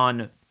work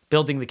on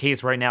building the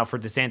case right now for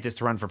DeSantis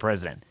to run for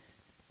president,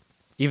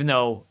 even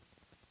though,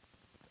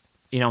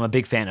 I'm a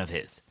big fan of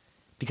his,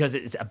 because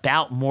it's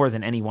about more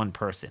than any one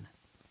person.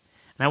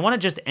 And I want to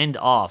just end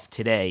off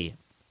today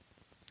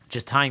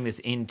just tying this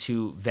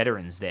into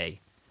Veterans Day.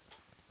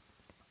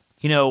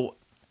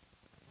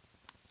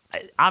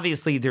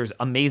 Obviously there's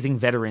amazing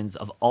veterans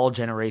of all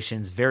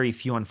generations, very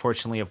few,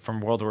 unfortunately, from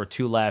World War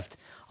II left,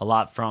 a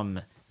lot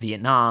from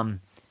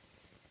Vietnam.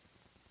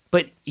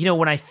 But,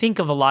 when I think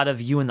of a lot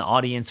of you in the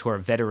audience who are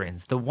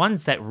veterans, the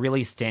ones that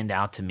really stand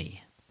out to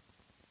me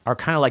are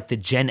kind of like the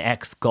Gen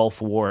X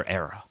Gulf War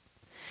era.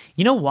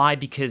 You know why?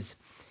 Because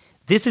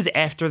this is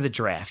after the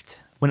draft,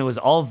 when it was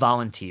all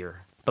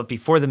volunteer, but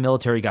before the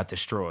military got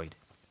destroyed.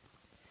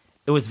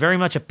 It was very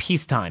much a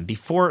peacetime,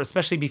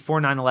 especially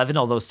before 9/11,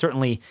 although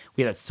certainly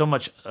we had so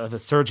much of a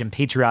surge in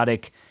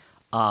patriotic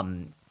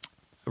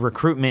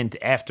recruitment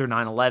after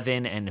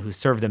 9/11 and who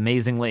served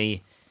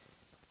amazingly.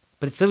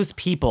 But it's those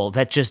people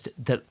that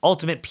the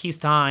ultimate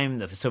peacetime,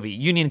 the Soviet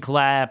Union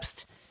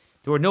collapsed,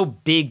 there were no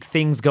big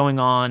things going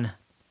on,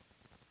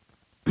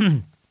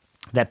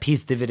 that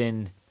peace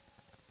dividend,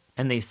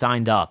 and they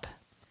signed up.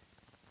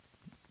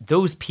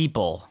 Those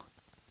people,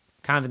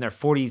 kind of in their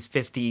 40s,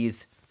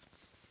 50s,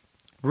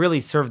 really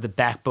served the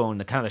backbone,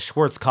 the kind of the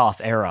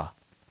Schwarzkopf era.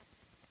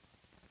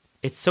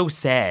 It's so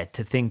sad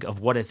to think of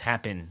what has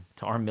happened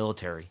to our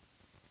military.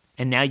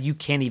 And now you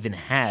can't even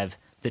have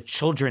the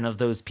children of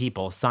those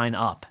people sign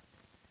up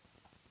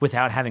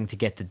without having to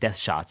get the death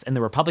shots. And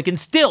the Republicans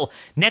still,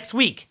 next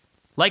week,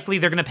 likely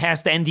they're going to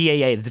pass the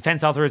NDAA, the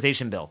Defense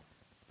Authorization Bill.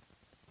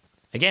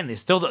 Again, there's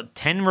still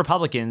 10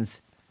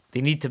 Republicans.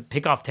 They need to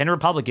pick off 10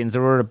 Republicans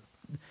in order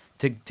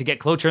to get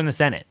cloture in the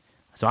Senate.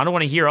 So I don't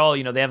want to hear,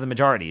 they have the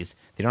majorities.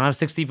 They don't have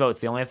 60 votes.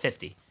 They only have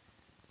 50.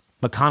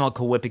 McConnell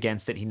could whip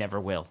against it. He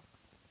never will.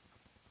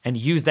 And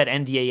use that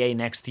NDAA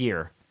next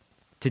year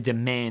to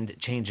demand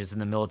changes in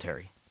the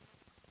military.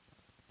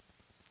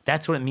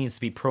 That's what it means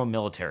to be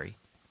pro-military.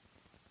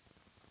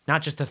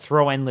 Not just to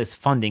throw endless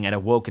funding at a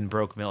woke and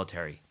broke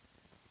military.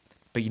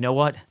 But you know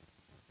what?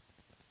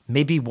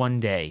 Maybe one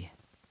day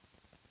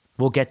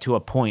we'll get to a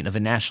point of a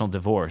national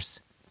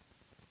divorce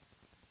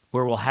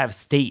where we'll have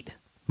state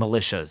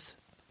militias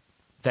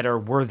that are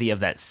worthy of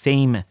that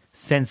same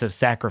sense of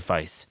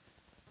sacrifice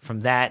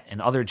from that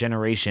and other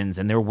generations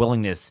and their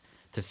willingness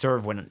to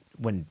serve when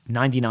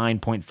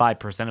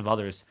 99.5% of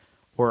others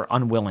were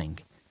unwilling.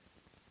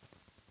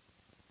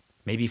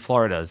 Maybe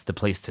Florida's the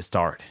place to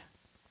start.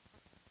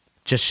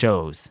 Just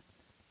shows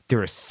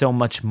there is so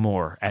much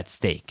more at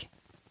stake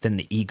than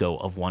the ego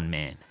of one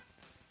man.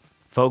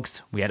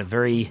 Folks, we had a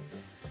very,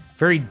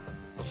 very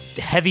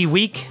heavy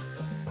week.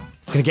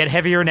 It's going to get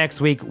heavier next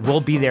week.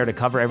 We'll be there to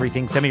cover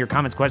everything. Send me your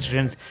comments,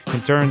 questions,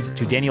 concerns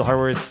to Daniel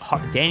Horowitz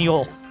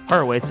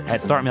at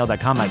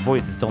startmail.com. My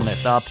voice is still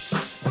messed up.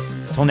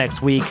 Until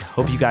next week,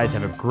 hope you guys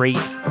have a great,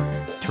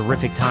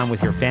 terrific time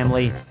with your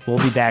family. We'll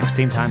be back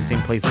same time,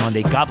 same place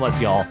Monday. God bless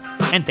you all,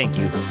 and thank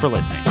you for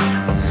listening.